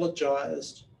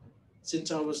mythologized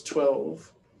since I was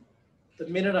 12, the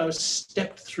minute I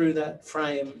stepped through that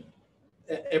frame,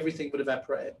 everything would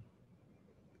evaporate.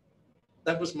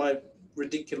 That was my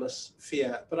ridiculous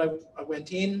fear. But I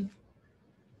went in.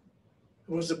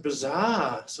 It was a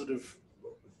bizarre sort of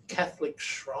Catholic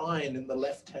shrine in the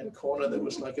left-hand corner that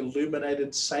was like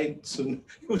illuminated saints, and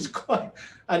it was quite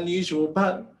unusual.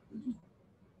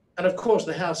 And of course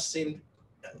the house seemed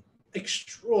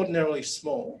extraordinarily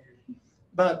small,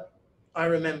 but I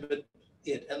remembered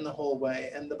it and the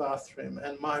hallway and the bathroom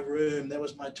and my room. There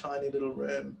was my tiny little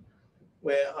room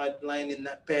where I'd lain in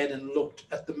that bed and looked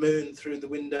at the moon through the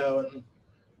window,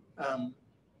 and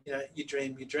you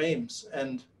dream your dreams.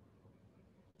 And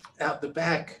out the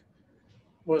back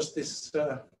was this,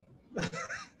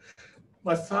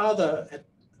 my father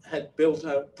had built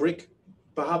a brick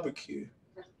barbecue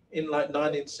in like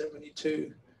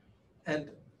 1972,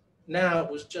 and now it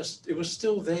was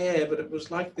still there, but it was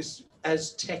like this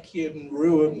Aztecian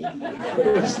ruin.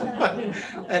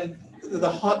 And the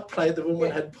hot plate, the woman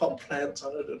had pot plants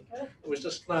on it, and it was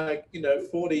just like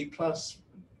 40 plus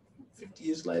 50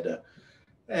 years later.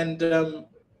 And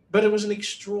but it was an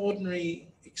extraordinary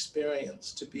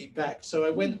experience to be back. So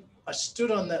I stood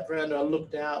on that veranda, I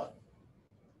looked out,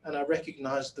 and I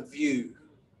recognized the view.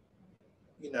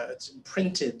 It's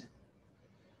imprinted.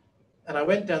 And I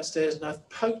went downstairs and I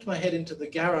poked my head into the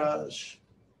garage,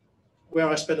 where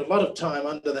I spent a lot of time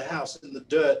under the house in the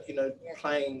dirt,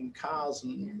 playing cars.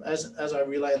 And as I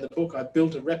relay in the book, I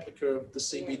built a replica of the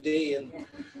CBD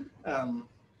and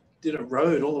did a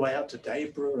road all the way out to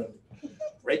Dayborough and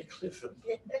Redcliffe.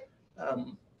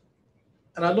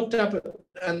 And I looked up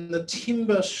and the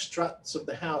timber struts of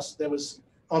the house, there was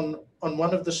on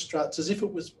one of the struts, as if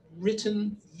it was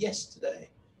written yesterday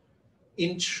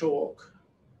in chalk,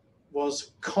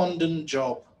 was Condon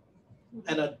job,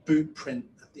 and a boot print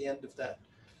at the end of that.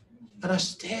 And I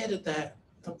stared at that,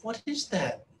 thought, what is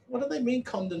that? What do they mean,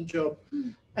 Condon job?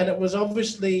 And it was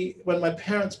obviously, when my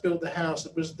parents built the house,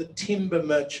 it was the timber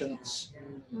merchants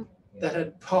that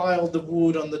had piled the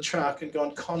wood on the truck and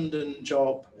gone Condon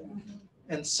job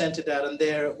and sent it out, and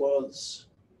there it was,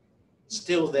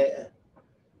 still there.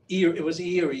 It was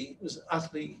eerie, it was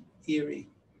utterly eerie.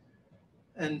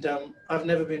 And I've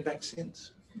never been back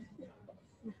since.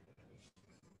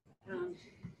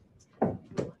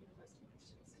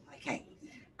 Okay.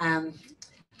 Can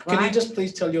you just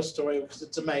please tell your story, because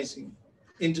it's amazing,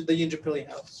 into the Indooroopilly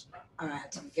house? All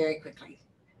right, very quickly.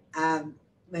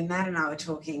 When Matt and I were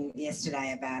talking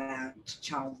yesterday about our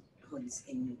childhoods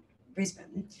in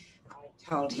Brisbane, I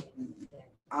told him that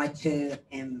I too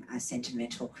am a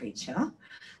sentimental creature,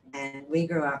 and we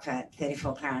grew up at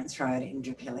 34 Clarence Road in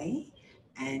Indooroopilly,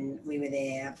 and we were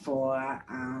there for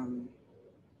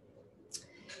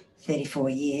 34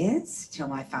 years till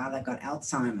my father got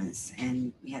Alzheimer's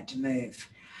and we had to move.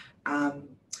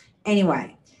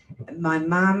 Anyway, my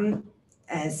mum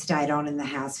stayed on in the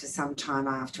house for some time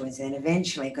afterwards, and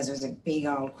eventually, because it was a big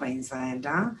old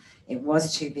Queenslander, it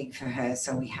was too big for her,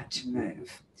 so we had to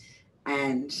move.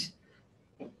 And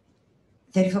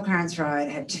 34 Clarence Road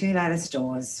had 2 lattice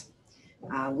doors,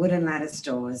 wooden lattice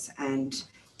doors, and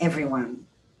everyone,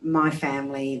 my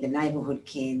family, the neighbourhood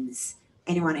kids,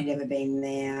 anyone who'd ever been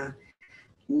there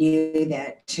knew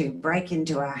that to break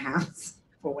into our house,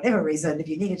 for whatever reason, if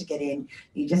you needed to get in,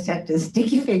 you just had to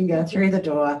stick your finger through the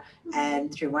door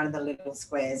and through one of the little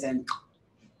squares, and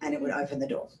it would open the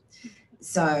door.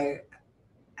 So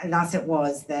thus it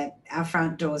was that our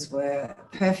front doors were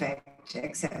perfect,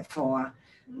 except for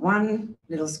one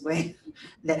little square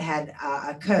that had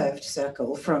a curved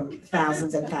circle from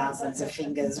thousands and thousands of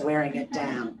fingers wearing it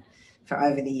down for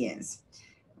over the years.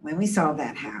 When we sold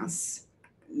that house,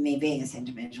 me being a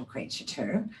sentimental creature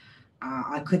too,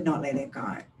 I could not let it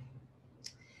go.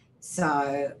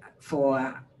 So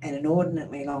for an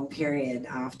inordinately long period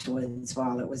afterwards,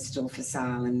 while it was still for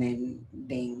sale and then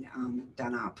being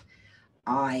done up,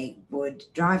 I would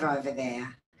drive over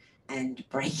there and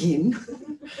break in,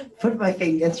 put my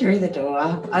finger through the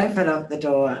door, open up the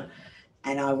door,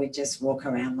 and I would just walk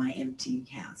around my empty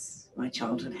house, my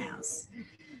childhood house.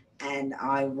 And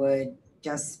I would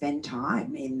just spend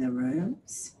time in the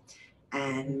rooms,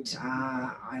 and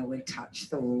I would touch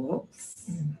the walls,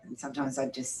 and sometimes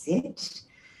I'd just sit.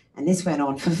 And this went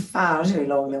on for far too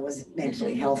long. That was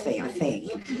mentally healthy, I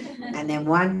think. And then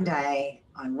one day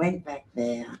I went back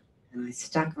there and I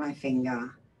stuck my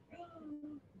finger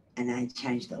and I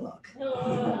changed the lock.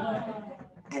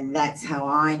 And that's how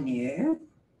I knew,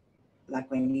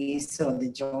 like when you saw the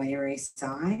joinery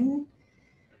sign,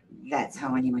 that's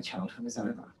how I knew my childhood was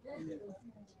over.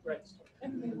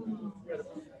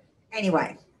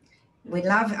 Anyway, We'd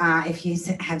love if you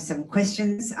have some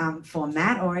questions for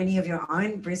Matt or any of your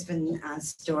own Brisbane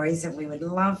stories that we would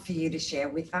love for you to share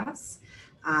with us.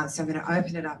 So I'm going to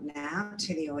open it up now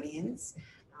to the audience.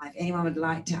 If anyone would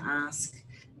like to ask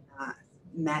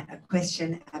Matt a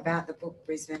question about the book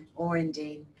Brisbane, or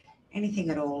indeed anything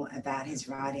at all about his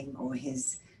writing or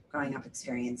his growing up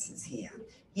experiences here.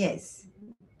 Yes.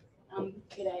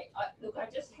 G'day. Look, I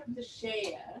just have to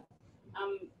share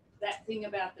that thing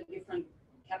about the different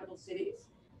capital cities,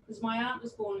 because my aunt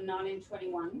was born in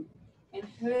 1921, and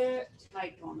her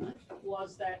take on it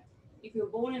was that if you were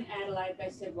born in Adelaide, they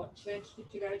said, what church did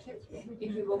you go to?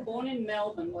 If you were born in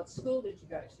Melbourne, what school did you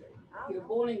go to? If you were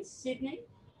born in Sydney,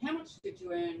 how much did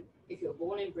you earn? If you were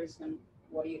born in Brisbane,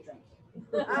 what are you drinking?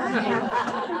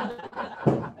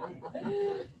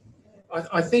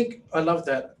 I think I love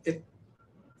that.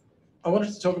 I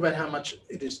wanted to talk about how much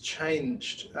it has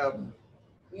changed.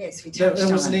 Yes, we touched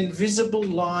there was on an it. invisible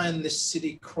line this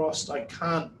city crossed. I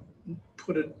can't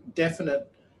put a definite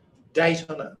date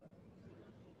on it.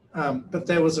 But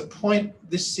there was a point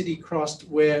this city crossed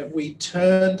where we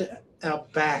turned our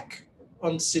back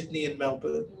on Sydney and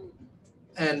Melbourne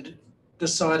and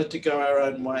decided to go our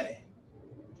own way.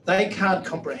 They can't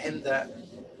comprehend that,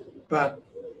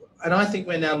 and I think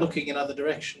we're now looking in other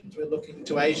directions. We're looking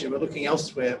to Asia, we're looking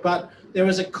elsewhere, but there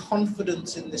is a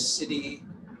confidence in this city,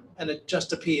 and it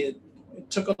just appeared. It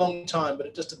took a long time, but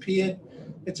it just appeared.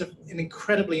 It's an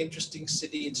incredibly interesting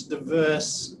city. It's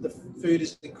diverse. The food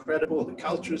is incredible. The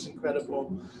culture is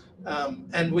incredible.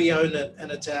 And we own it,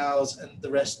 and it's ours, and the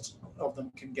rest of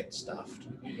them can get stuffed.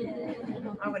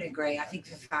 I would agree. I think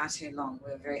for far too long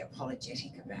we're very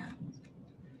apologetic about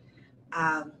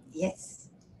it. Yes.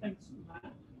 Thanks,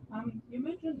 Matt. You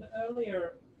mentioned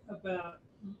earlier about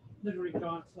literary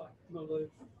giants like Malouf,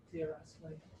 T.R.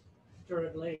 Astley,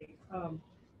 Gerard Lee.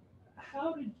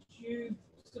 How did you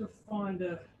sort of find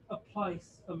a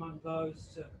place among those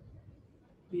to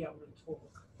be able to talk?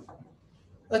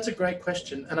 That's a great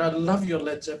question, and I love your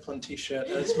Led Zeppelin t-shirt.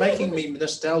 It's making me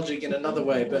nostalgic in another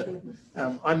way, but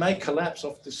I may collapse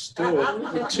off this stool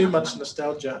with too much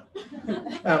nostalgia.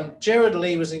 Gerard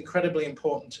Lee was incredibly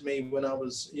important to me when I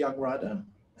was a young writer,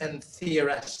 and Thea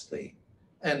Astley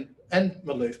and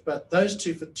Malouf, but those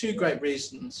two for two great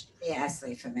reasons. Thea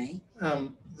Astley for me.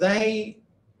 They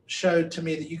showed to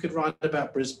me that you could write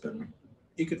about Brisbane.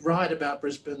 You could write about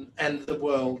Brisbane and the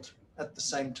world at the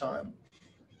same time.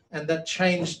 And that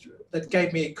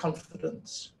gave me a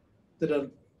confidence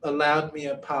that allowed me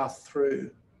a path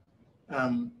through.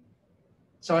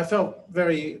 So I felt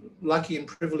very lucky and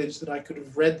privileged that I could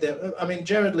have read them. I mean,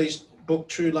 Gerard Lee's book,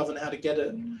 True Love and How to Get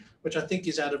It, which I think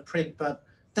is out of print, but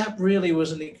that really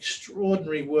was an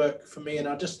extraordinary work for me. And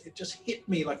it just hit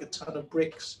me like a ton of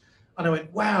bricks. And I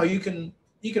went, wow, you can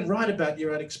write about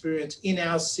your own experience in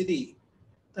our city.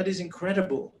 That is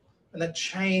incredible. And that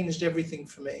changed everything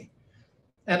for me.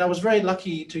 And I was very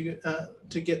lucky to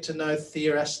get to know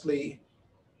Thea Astley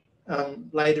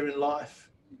later in life.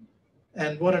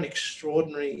 And what an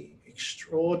extraordinary,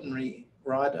 extraordinary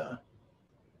writer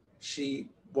she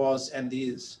was and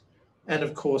is. And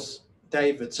of course,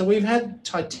 David. So we've had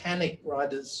titanic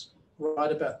writers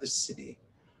write about this city,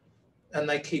 and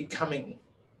they keep coming.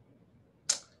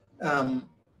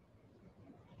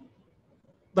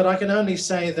 But I can only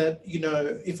say that,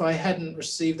 if I hadn't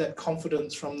received that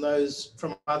confidence from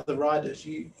other writers,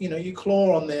 you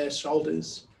claw on their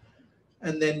shoulders,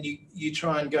 and then you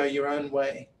try and go your own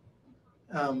way.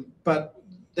 But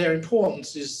their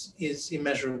importance is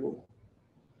immeasurable,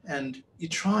 and you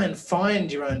try and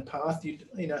find your own path.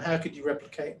 How could you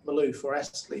replicate Malouf or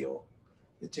Astley? Or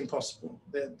it's impossible.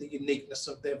 The uniqueness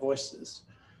of their voices,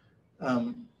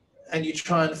 and you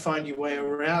try and find your way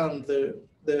around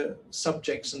the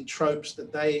subjects and tropes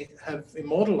that they have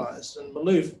immortalized. And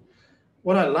Malouf,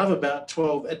 what I love about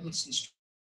 12 Edmondson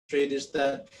Street is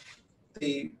that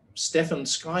the Stefan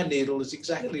Sky Needle is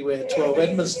exactly where 12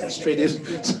 Edmondson Street is.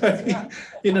 So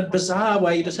in a bizarre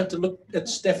way, you just have to look at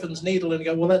Stefan's Needle and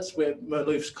go, well, that's where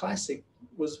Malouf's classic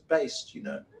was based.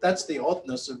 That's the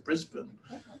oddness of Brisbane,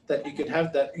 that you could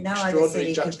have that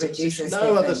extraordinary juxtaposition.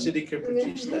 No other city could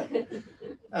produce that.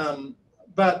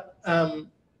 But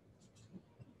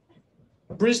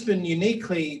Brisbane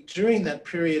uniquely during that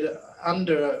period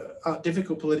under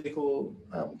difficult political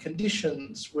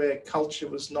conditions where culture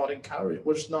was not encouraged,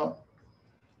 was not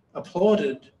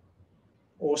applauded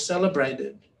or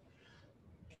celebrated,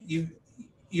 you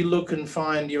look and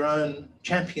find your own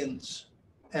champions,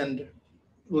 and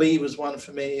Lee was one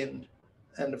for me,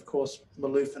 and of course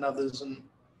Malouf and others, and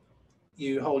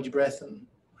you hold your breath and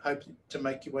hope to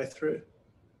make your way through.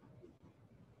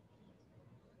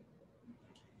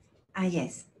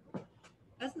 Yes.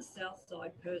 as a South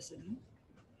Side person,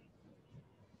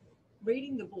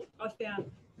 reading the book, I found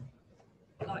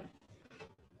like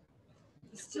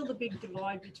there's still a big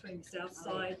divide between the South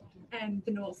Side and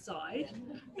the North Side.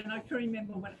 And I can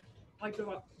remember when I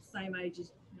grew up the same age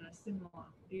as, you know, similar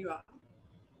era.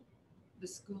 The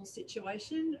school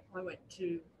situation, I went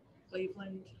to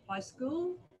Cleveland High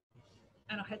School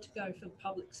and I had to go for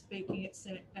public speaking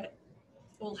at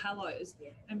All Hallows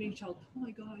and being told, oh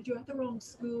my God, you're at the wrong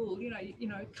school. You know,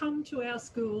 come to our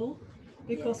school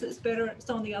because it's better. It's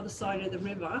on the other side of the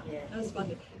river. That was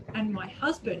funny. And my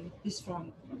husband is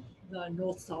from the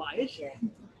North Side.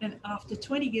 And after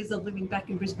 20 years of living back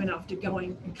in Brisbane, after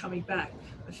going and coming back,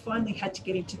 I finally had to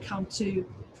get him to come to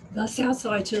the South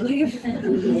Side to live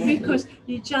because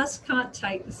you just can't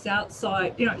take the South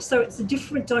Side, you know. So it's a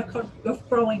different dichotomy of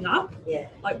growing up.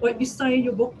 Like what you say in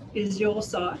your book is your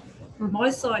side. My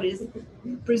side is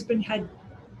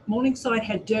Morningside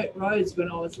had dirt roads when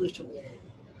I was little.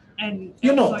 And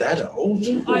you're not that old.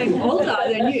 I'm older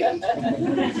than you.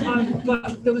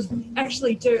 But there was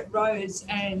actually dirt roads,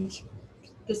 and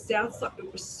the South Side,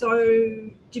 it was so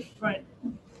different.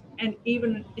 And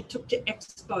even it took to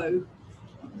Expo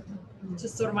to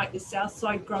sort of make the South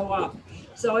Side grow up.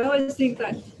 So I always think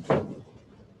that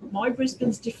my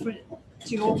Brisbane's different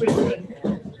to your Brisbane.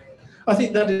 I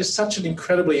think that is such an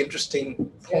incredibly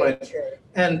interesting point.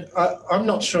 And I'm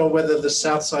not sure whether the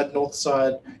South Side, North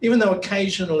Side, even though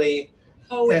occasionally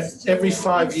every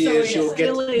 5 years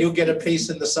you'll get a piece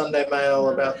in the Sunday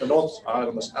Mail about the North Side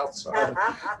and the South Side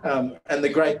and the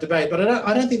great debate. But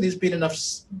I don't think there's been enough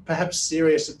perhaps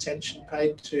serious attention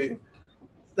paid to.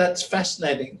 That's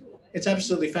fascinating. It's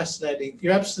absolutely fascinating.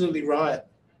 You're absolutely right.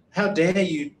 How dare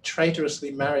you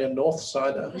traitorously marry a North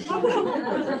Sider?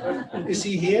 Is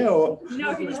he here or?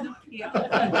 No, he's not here.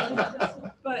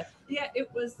 But yeah, it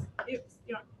was, you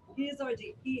know, his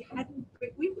idea. We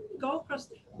wouldn't go across,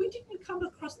 we didn't come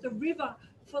across the river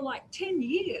for like 10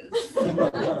 years.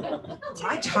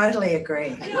 I totally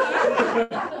agree. You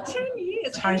know, 10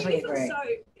 years. Totally agree. So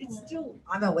it's still.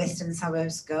 I'm a Western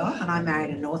Suburbs girl and I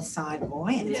married a North Side boy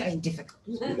and it's been difficult.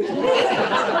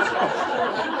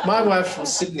 My wife's from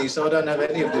Sydney, so I don't have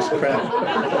any of this crap.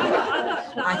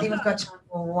 I think we've got time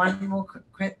for one more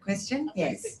question.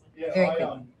 Yes. Yeah, Very quick.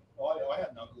 I had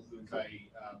an uncle who was a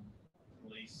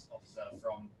police officer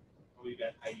from probably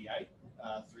about 88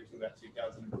 through to about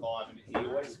 2005, and he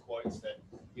always quotes that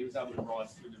he was able to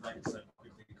rise through the ranks so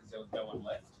quickly because there was no one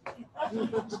left.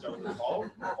 During the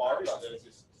fire, like there was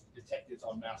just detectives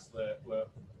en masse were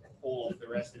all of the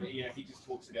rest of it. Yeah, he just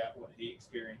talks about what he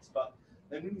experienced. But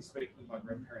then when you speak with my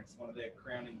grandparents, one of their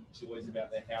crowning joys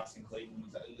about their house in Cleveland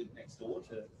was that they lived next door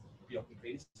to Bjorky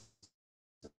Peterson.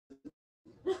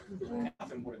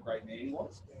 And what a great man he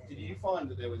was. Did you find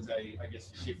that there was a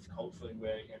shift culturally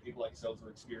where people like yourselves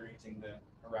were experiencing the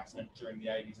harassment during the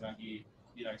 80s? And I hear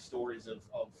stories of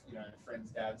friends'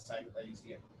 dads saying that they used to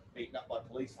get beaten up by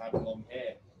police for having long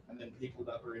hair, and then people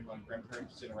that were in my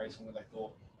grandparents' generation where they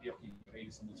thought Bjorky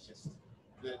Peterson was just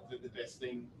the best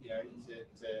thing to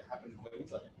happen in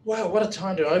Queensland. Wow, what a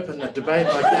time to open a debate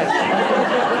like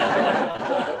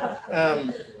that.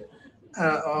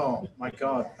 Oh my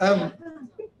God.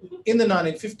 In the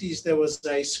 1950s, there was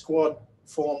a squad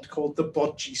formed called the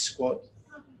Bocce Squad,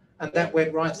 and that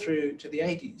went right through to the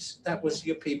 80s. That was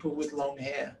your people with long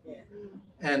hair,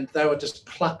 and they were just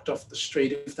plucked off the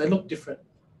street if they looked different.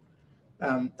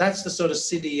 That's the sort of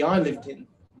city I lived in,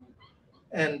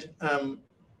 and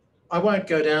I won't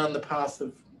go down the path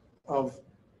of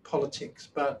politics,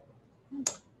 but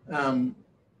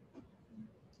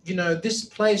this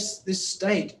place, this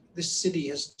state, this city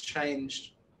has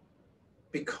changed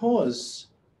because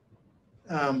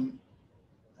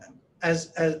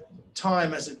as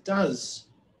time as it does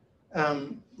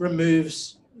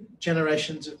removes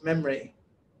generations of memory,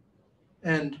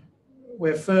 and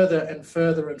we're further and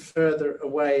further and further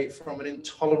away from an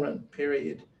intolerant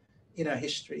period in our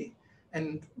history,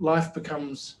 and life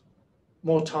becomes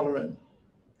more tolerant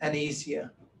and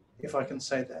easier, if I can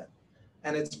say that.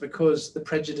 And it's because the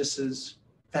prejudices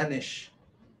vanish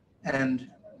and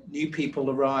new people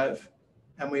arrive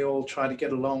and we all try to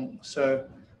get along. So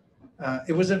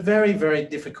it was a very, very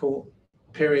difficult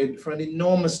period for an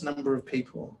enormous number of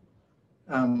people.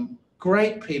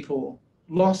 Great people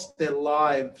lost their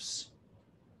lives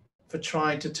for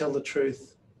trying to tell the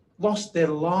truth, lost their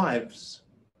lives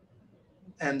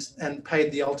and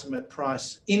paid the ultimate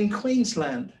price in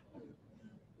Queensland,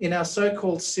 in our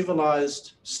so-called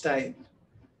civilized state.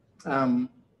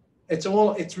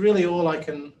 It's really all I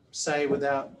can say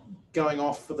without going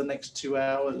off for the next 2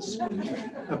 hours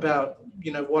about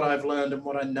what I've learned and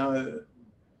what I know.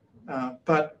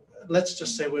 But let's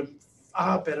just say we're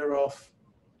far better off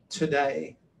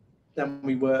today than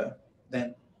we were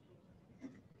then.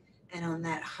 And on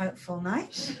that hopeful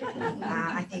note,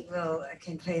 I think we'll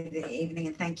conclude the evening,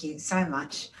 and thank you so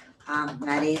much,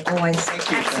 Maddie. Always Thank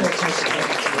you. absolute pleasure to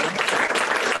have you.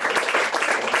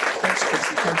 Thanks,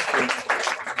 Chrissy. Thanks, Chris.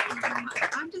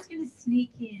 I'm just going to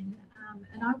sneak in,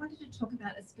 and I wanted to talk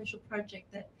about a special project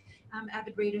that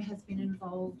Avid Reader has been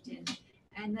involved in,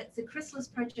 and that's the Chrysalis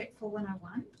Project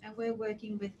 4101, and we're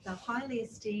working with the highly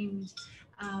esteemed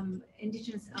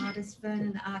Indigenous artist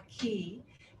Vernon R. Key,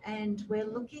 and we're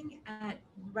looking at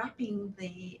wrapping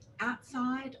the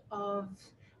outside of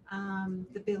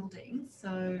the building,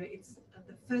 so it's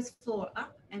the first floor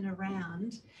up and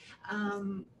around,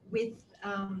 with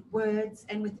words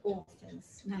and with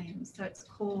authors' names. So it's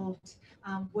called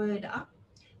Word Up,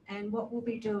 and what we'll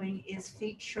be doing is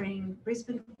featuring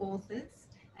Brisbane authors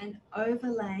and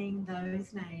overlaying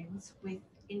those names with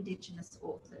Indigenous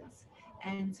authors.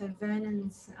 And so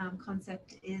Vernon's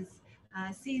concept is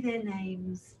see their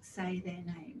names, say their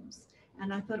names.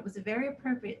 And I thought it was a very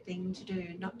appropriate thing to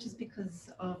do, not just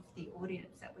because of the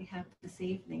audience that we have this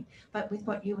evening, but with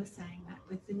what you were saying, Matt,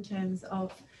 with in terms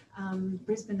of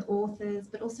Brisbane authors,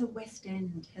 but also West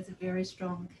End has a very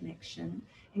strong connection,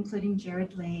 including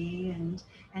Gerard Lee.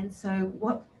 And so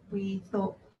what we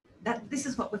thought, that this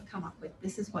is what we've come up with.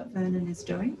 This is what Vernon is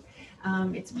doing.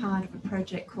 It's part of a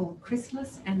project called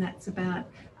Chrysalis, and that's about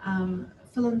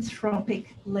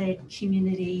philanthropic-led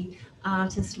community,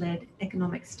 artist-led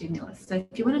economic stimulus. So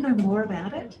if you want to know more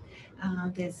about it,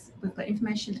 we've got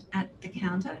information at the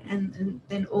counter and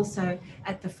then also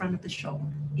at the front of the shop.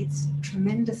 It's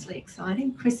tremendously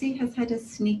exciting. Chrissy has had a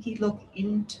sneaky look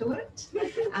into it.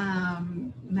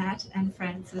 Matt and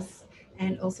Francis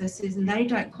and also Susan, they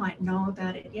don't quite know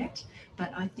about it yet,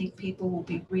 but I think people will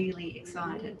be really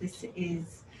excited. This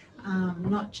is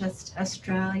not just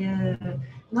Australia,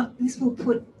 this will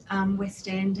put West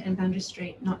End and Boundary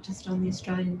Street not just on the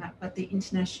Australian map, but the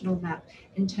international map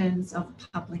in terms of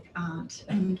public art.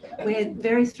 And we're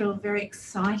very thrilled, very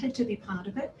excited to be part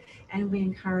of it. And we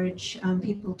encourage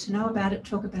people to know about it,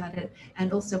 talk about it,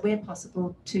 and also where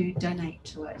possible to donate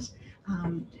to it.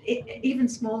 Even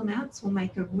small amounts will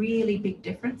make a really big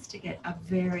difference to get a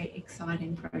very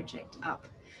exciting project up.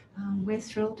 We're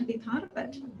thrilled to be part of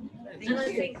it. And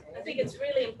I think it's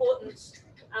really important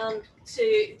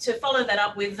to follow that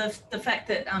up with the fact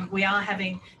that we are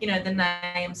having, the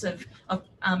names of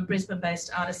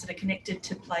Brisbane-based artists that are connected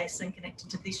to place and connected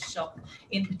to this shop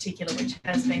in particular, which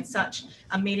has been such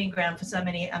a meeting ground for so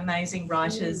many amazing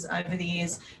writers over the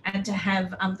years, and to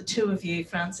have the two of you,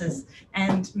 Francis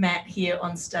and Matt, here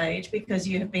on stage, because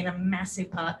you have been a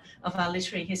massive part of our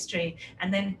literary history,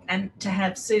 and to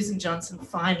have Susan Johnson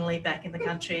finally back in the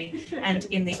country and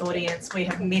in the audience. We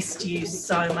have missed you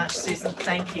so much, Susan.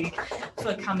 Thank you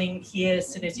for coming here as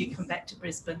soon as you come back to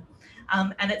Brisbane.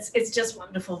 And it's just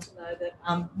wonderful to know that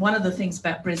one of the things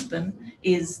about Brisbane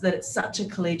is that it's such a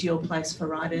collegial place for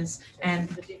writers, and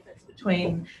the difference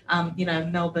between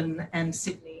Melbourne and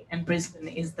Sydney and Brisbane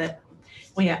is that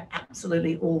we are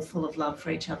absolutely all full of love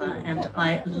for each other, and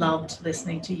I loved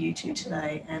listening to you two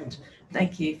today, and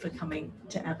thank you for coming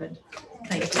to Avid.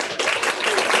 Thank you.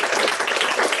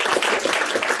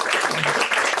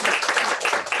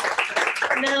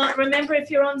 Now, remember, if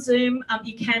you're on Zoom,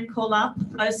 you can call up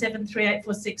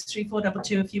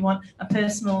 0738463422 if you want a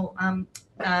personal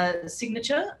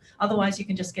signature. Otherwise, you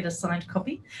can just get a signed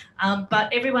copy.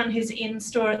 But everyone who's in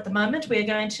store at the moment, we're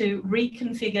going to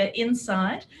reconfigure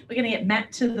inside. We're going to get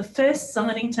Matt to the first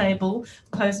signing table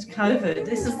post-COVID.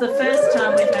 This is the first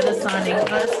time we've had a signing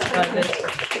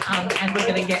post-COVID, and we're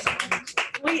going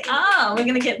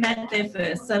to get Matt there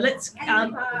first. So let's...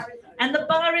 and the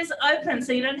bar is open,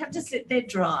 so you don't have to sit there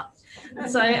dry.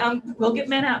 So we'll get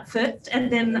Matt out first,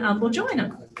 and then we'll join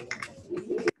him.